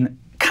between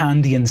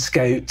Candian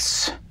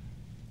scouts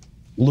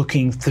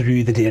looking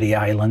through the Dairy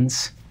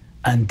Islands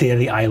and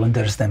Dairy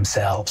Islanders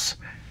themselves.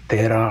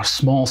 There are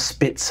small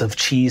spits of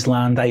cheese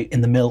land out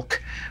in the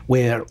milk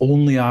where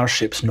only our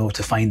ships know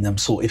to find them.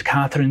 So if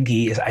Catherine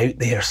Guy is out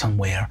there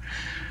somewhere,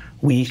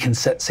 we can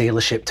set sail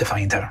a ship to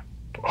find her.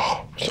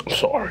 Oh, I'm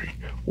sorry.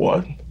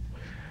 What?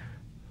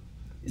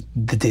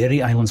 The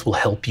Dairy Islands will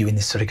help you in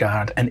this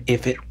regard. And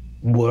if it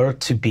were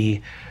to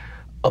be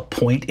a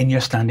point in your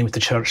standing with the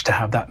church to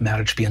have that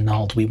marriage be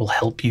annulled, we will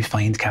help you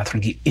find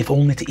Catherine Guy, if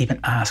only to even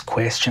ask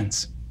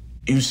questions.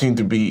 You seem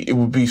to be, it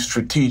would be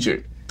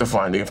strategic, the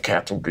finding of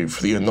Catherine Guy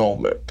for the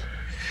annulment.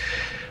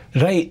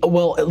 Right,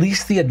 well, at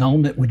least the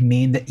annulment would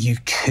mean that you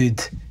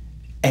could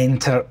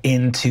enter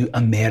into a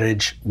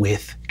marriage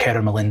with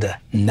Cara Melinda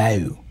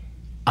now.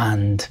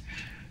 And,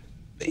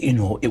 you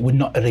know, it would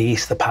not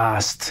erase the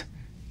past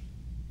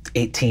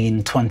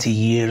 18, 20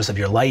 years of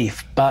your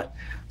life, but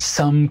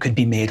some could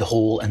be made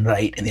whole and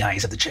right in the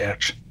eyes of the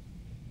church.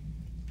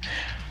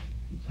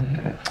 I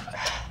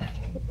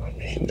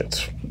mean,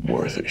 it's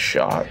worth a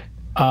shot.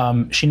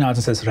 She nods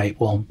and says, right,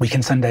 well, we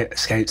can send out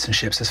scouts and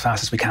ships as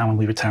fast as we can when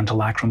we return to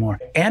Lacrimore.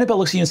 Annabelle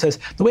looks at you and says,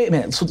 no, wait a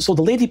minute, so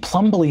the Lady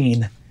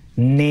Plumbeline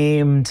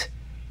named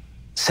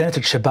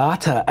Senator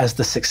Chibata as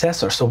the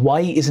successor, so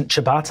why isn't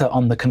Chibata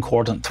on the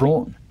Concordant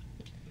throne?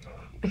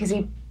 Because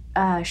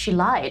she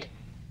lied.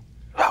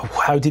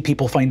 How did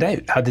people find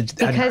out?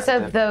 Because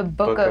of the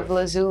book of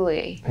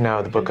Lazuli.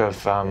 No, the book of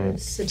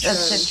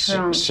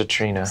Citrine.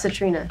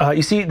 Citrina.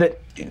 You see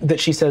that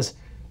she says,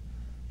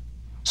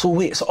 so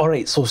wait, so all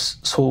right,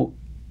 so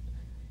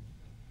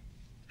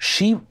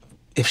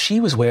if she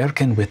was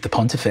working with the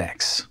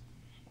Pontifex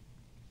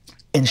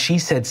and she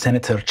said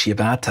Senator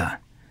Chibata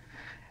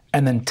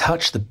and then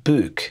touched the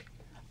book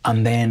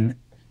and then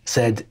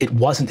said it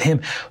wasn't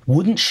him,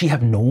 wouldn't she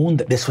have known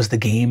that this was the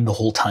game the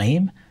whole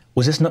time?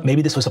 Was this not,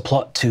 maybe this was a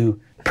plot to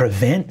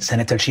prevent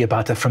Senator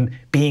Chibata from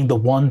being the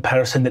one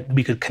person that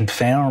we could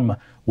confirm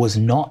was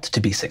not to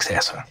be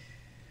successor?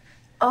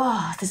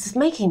 Oh, this is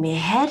making me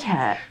head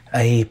hurt.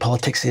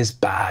 Politics is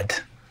bad.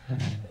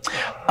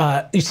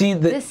 You see,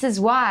 This is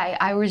why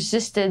I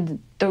resisted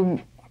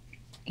the,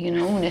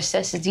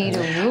 necessity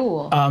to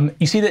rule.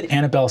 You see that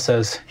Annabelle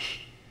says,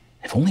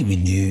 if only we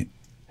knew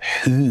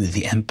who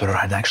the Emperor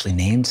had actually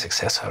named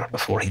successor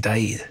before he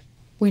died.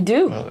 We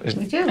do.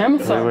 We do.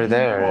 We were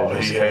there. Oh,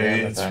 yeah,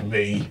 it's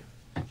me.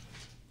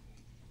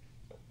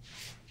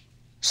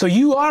 So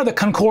you are the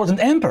Concordant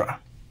Emperor?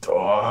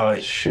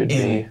 Should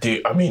be.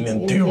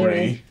 In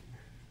theory.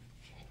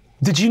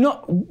 Did you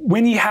not,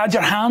 when you had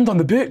your hand on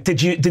the book,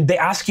 did they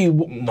ask you?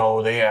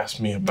 No, they asked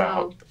me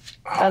about.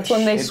 That's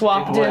when they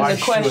swapped in the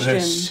question.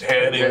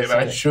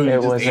 I should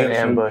have It was an answered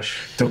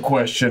ambush. the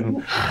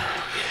question.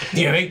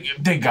 Yeah,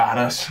 they got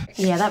us.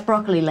 Yeah, that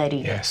broccoli lady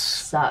Yes.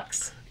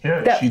 sucks.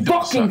 Yeah, That she does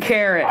fucking suck.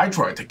 carrot. I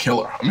tried to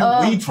kill her.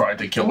 We tried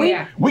to kill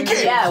her. We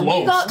came Yeah, close,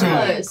 we got too.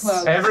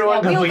 close.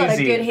 Everyone we all got a believes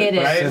good you, hit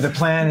in. right? So the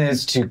plan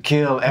is to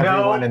kill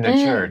everyone in the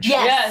church.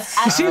 Yes.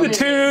 You see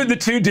the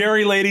two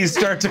dairy ladies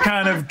start to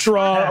kind of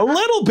draw a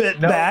little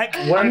bit back.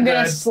 I'm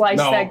gonna slice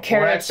that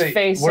carrot's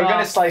face We're off.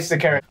 gonna slice the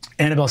carrot.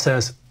 Annabelle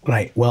says,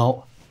 right,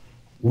 well,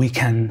 we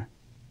can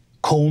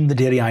comb the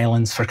Dairy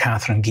Islands for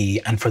Catherine Guy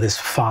and for this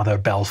Father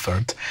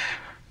Belford.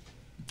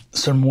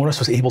 Sir Morris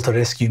was able to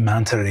rescue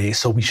Manta Ray,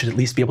 so we should at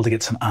least be able to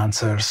get some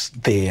answers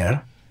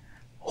there,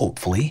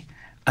 hopefully.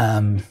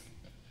 And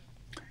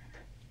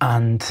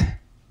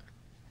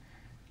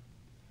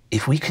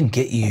if we can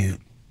get you,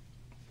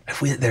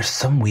 there's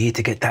some way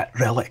to get that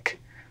relic,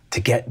 to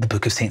get the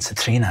Book of St.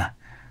 Citrina,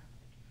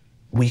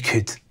 we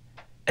could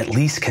at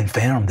least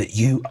confirm that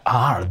you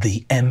are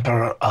the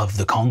Emperor of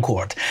the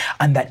Concord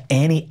and that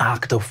any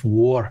act of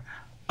war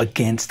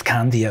against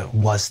Candia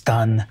was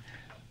done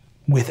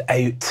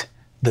without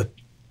the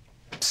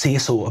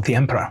say-so of the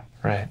Emperor.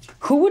 Right.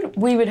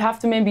 We would have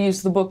to maybe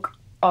use the book,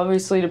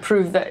 obviously, to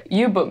prove that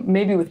but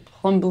maybe with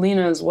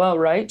Plumbelina as well,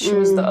 right? She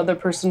was the other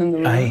person in the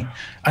room. Aye.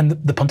 And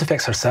the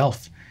Pontifex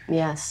herself,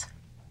 Yes.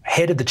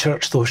 head of the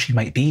church though she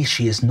might be,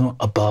 she is not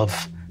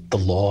above the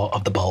law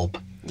of the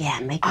bulb. Yeah,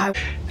 make it.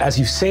 As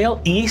you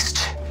sail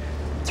east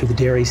through the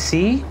Dairy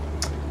Sea,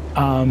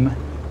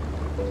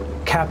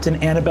 Captain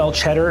Annabelle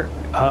Cheddar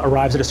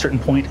arrives at a certain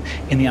point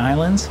in the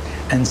islands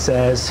and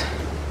says,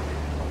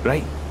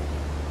 right,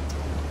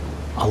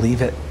 I'll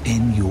leave it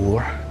in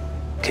your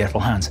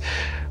careful hands.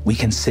 We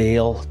can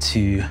sail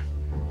to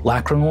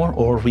Lacrimore,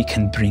 or we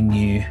can bring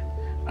you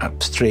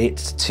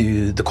straight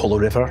to the Cola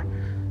River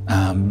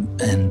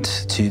and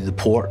to the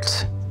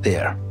port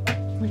there.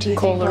 What do you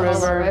Cola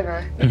think?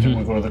 River. I think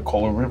we go to the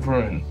Cola River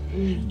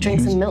and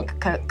Drink some milk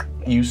coke.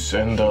 you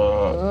send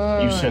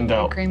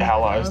out cream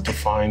allies milk. to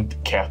find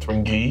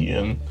Catherine Gee,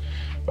 and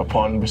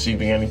upon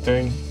receiving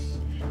anything,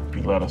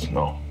 you let us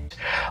know.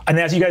 And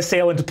as you guys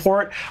sail into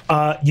port,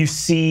 you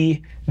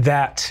see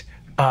that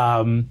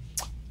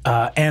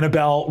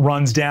Annabelle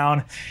runs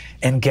down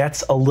and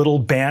gets a little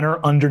banner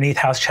underneath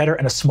House Cheddar,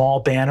 and a small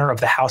banner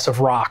of the House of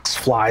Rocks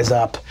flies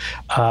up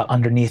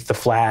underneath the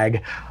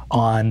flag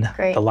on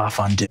Great. the La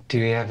Fondue. Do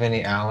we have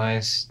any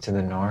allies to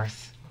the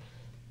north?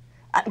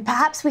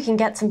 Perhaps we can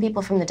get some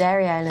people from the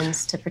Dairy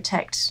Islands to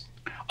protect.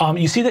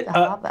 You see that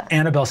harbor.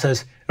 Annabelle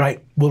says,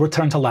 right, we'll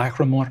return to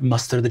Lacrimore,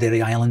 muster the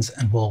Dairy Islands,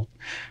 and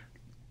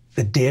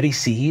the Dairy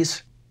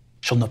Seas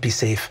shall not be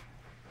safe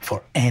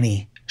for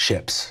any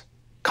ships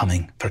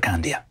coming for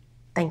Candia.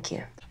 Thank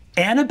you.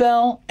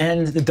 Annabelle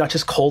and the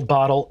Duchess Cold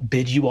Bottle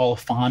bid you all a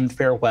fond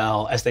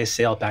farewell as they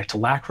sail back to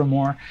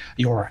Lacrimore,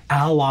 your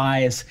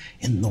allies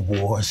in the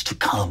wars to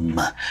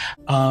come.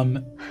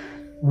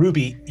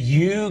 Ruby,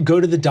 you go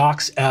to the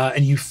docks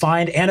and you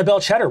find Annabelle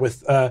Cheddar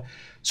with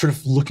sort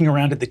of looking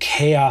around at the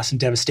chaos and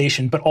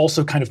devastation, but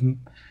also kind of,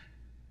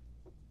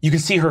 you can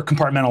see her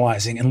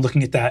compartmentalizing and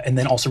looking at that, and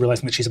then also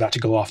realizing that she's about to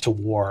go off to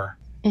war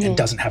and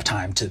doesn't have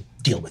time to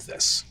deal with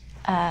this.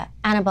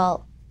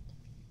 Annabelle,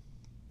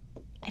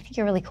 I think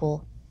you're really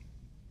cool.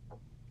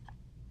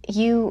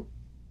 You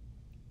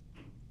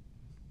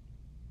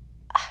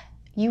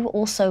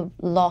also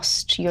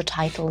lost your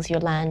titles, your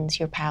lands,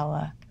 your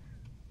power.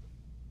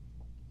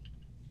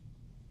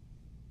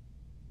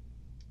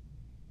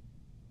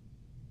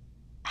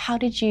 How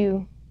did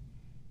you...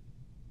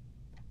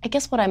 I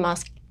guess what I'm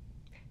asking...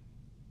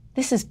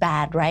 This is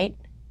bad, right?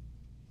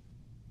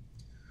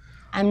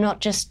 I'm not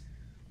just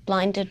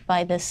blinded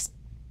by this,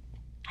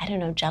 I don't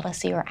know,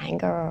 jealousy or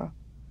anger or...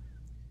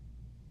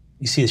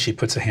 You see that she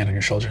puts a hand on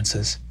your shoulder and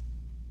says,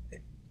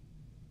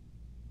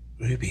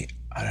 Ruby,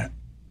 I'm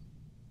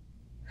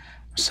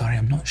sorry,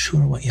 I'm not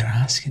sure what you're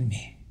asking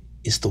me.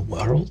 Is the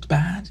world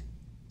bad?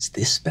 Is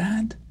this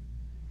bad?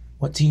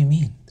 What do you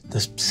mean?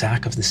 The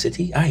sack of the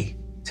city? Aye,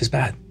 'tis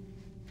bad.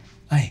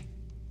 Aye.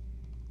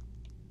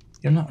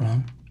 You're not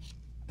wrong.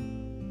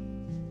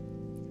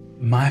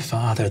 My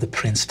father, the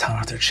Prince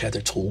Tartar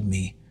Cheddar, told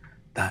me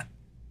that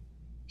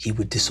he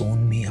would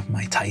disown me of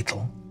my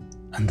title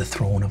and the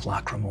throne of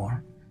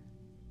Lacrimore,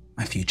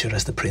 my future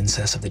as the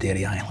princess of the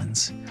Dairy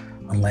Islands,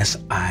 unless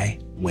I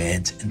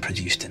wed and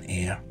produced an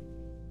heir.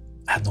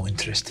 I had no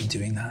interest in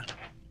doing that.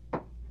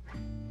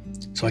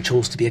 So I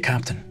chose to be a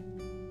captain.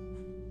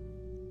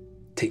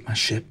 Take my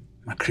ship,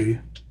 my crew,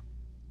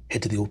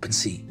 head to the open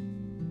sea.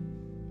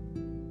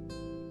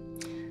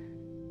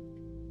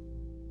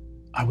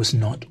 I was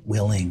not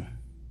willing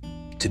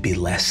to be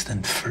less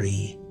than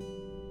free.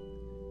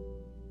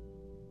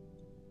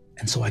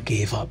 And so I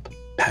gave up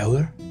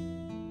power.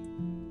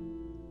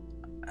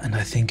 And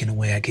I think in a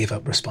way I gave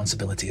up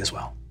responsibility as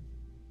well.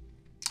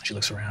 She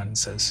looks around and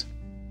says,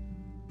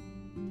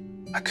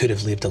 I could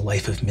have lived a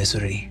life of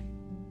misery,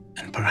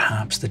 and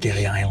perhaps the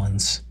Dairy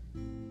Islands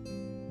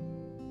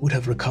would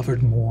have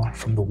recovered more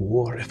from the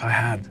war if I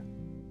had.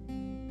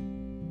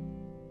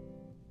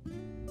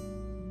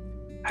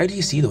 How do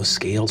you see those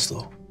scales,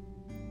 though?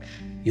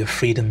 Your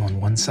freedom on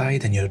one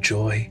side and your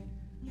joy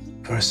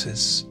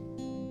versus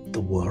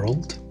the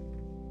world?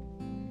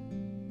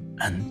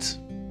 And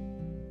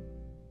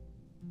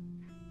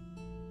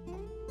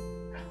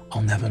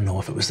I'll never know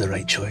if it was the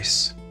right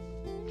choice.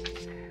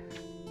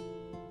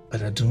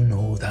 But I do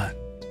know that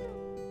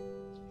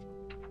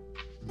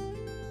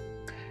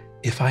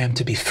if I am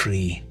to be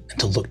free and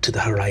to look to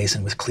the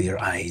horizon with clear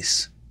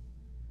eyes,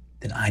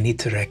 then I need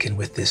to reckon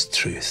with this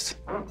truth.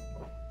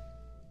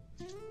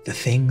 The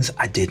things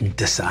I didn't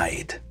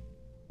decide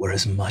were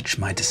as much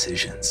my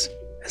decisions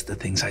as the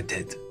things I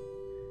did.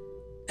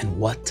 And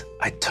what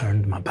I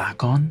turned my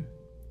back on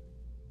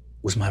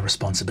was my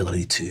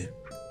responsibility too,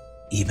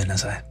 even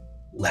as I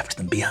left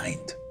them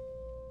behind.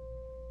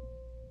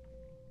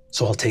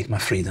 So I'll take my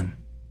freedom,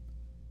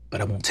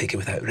 but I won't take it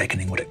without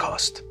reckoning what it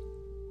cost.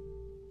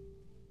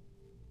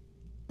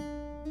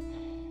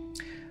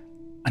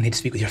 I need to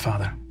speak with your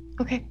father.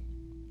 Okay,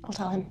 I'll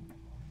tell him.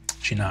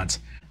 She nods.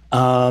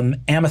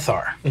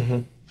 Amithar.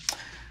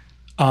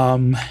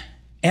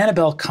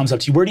 Annabelle comes up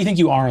to you. Where do you think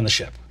you are on the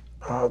ship?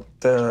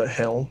 The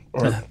helm,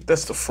 or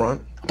that's the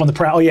front. Up on the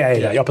prow? Oh,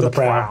 yeah, up on the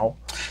prow.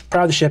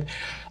 Prow of the ship.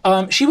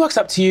 She walks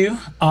up to you.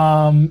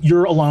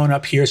 You're alone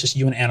up here. It's just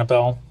you and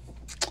Annabelle.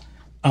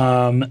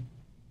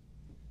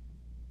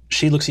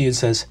 She looks at you and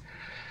says,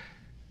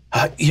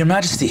 Your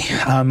Majesty,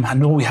 I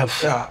know we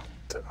have...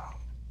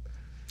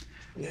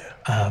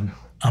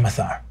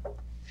 Amathar.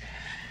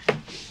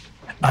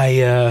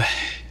 I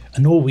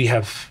know we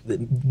have,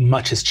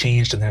 much has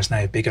changed and there's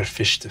now bigger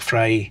fish to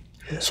fry,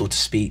 so to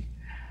speak.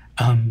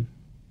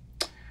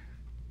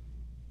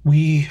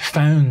 We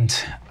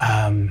found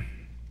Catherine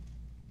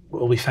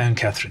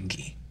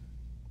Gee.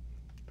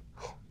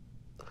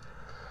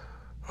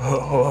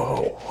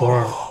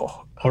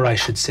 Or I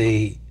should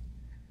say,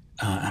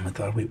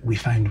 Amathar, we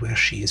found where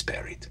she is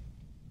buried.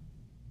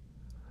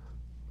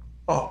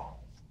 Well,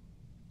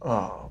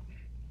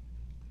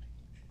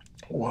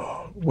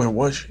 where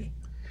was she?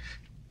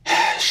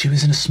 She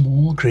was in a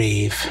small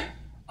grave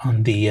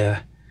on the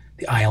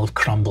Isle of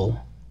Crumble,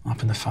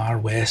 up in the far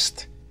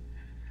west.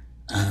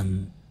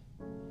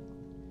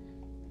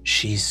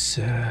 She's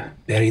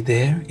buried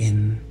there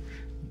in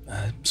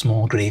a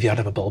small graveyard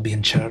of a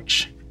Bulbian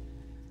church.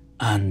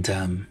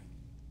 And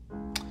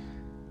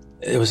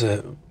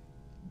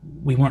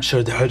we weren't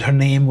sure that her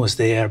name was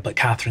there, but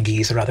Catherine Gee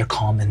is a rather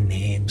common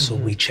name, so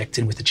we checked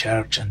in with the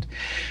church, and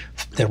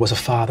there was a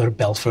Father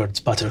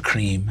Belford's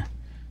Buttercream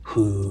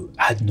who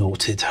had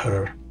noted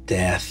her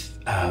death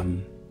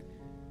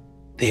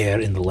there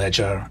in the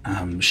ledger.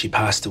 She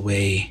passed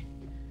away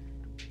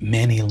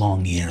many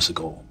long years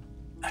ago,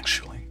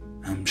 actually.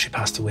 She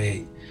passed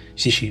away.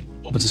 See, she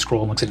opens the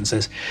scroll and looks at it and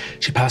says,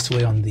 she passed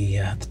away on the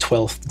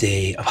 12th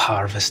day of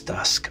harvest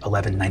dusk,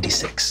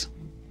 1196.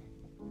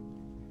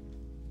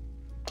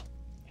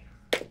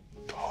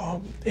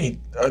 Hey,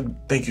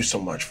 thank you so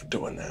much for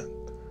doing that.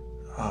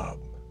 I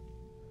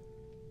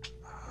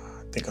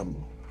think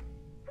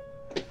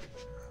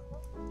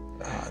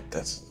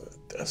that's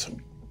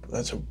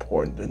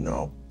important to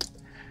know.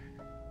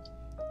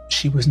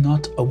 She was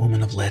not a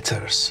woman of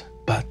letters,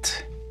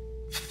 but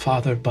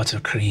Father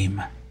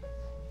Buttercream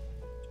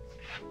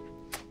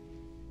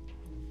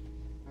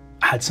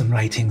had some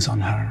writings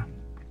on her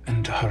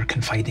and her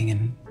confiding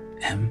in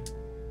him.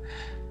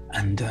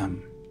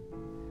 And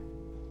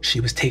she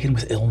was taken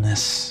with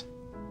illness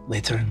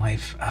later in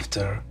life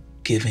after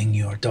giving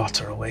your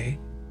daughter away.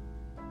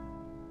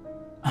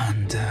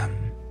 And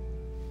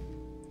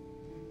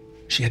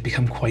she had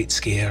become quite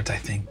scared, I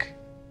think,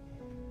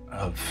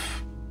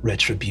 of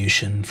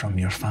retribution from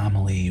your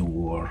family,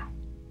 or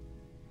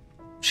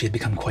she had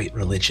become quite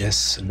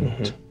religious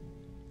and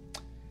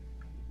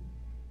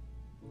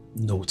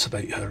notes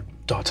about her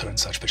daughter and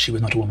such, but she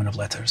was not a woman of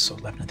letters, so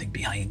left nothing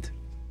behind.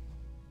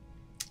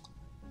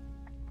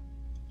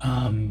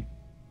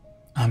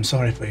 I'm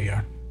sorry for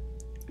your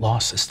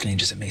loss, as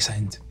strange as it may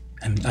sound.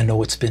 And I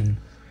know it's been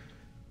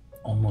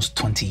almost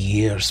 20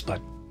 years,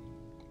 but...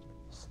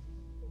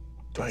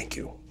 Thank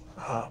you.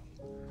 I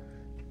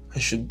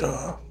should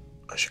go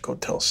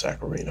tell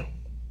Saccharina.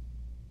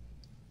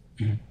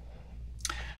 Mm-hmm.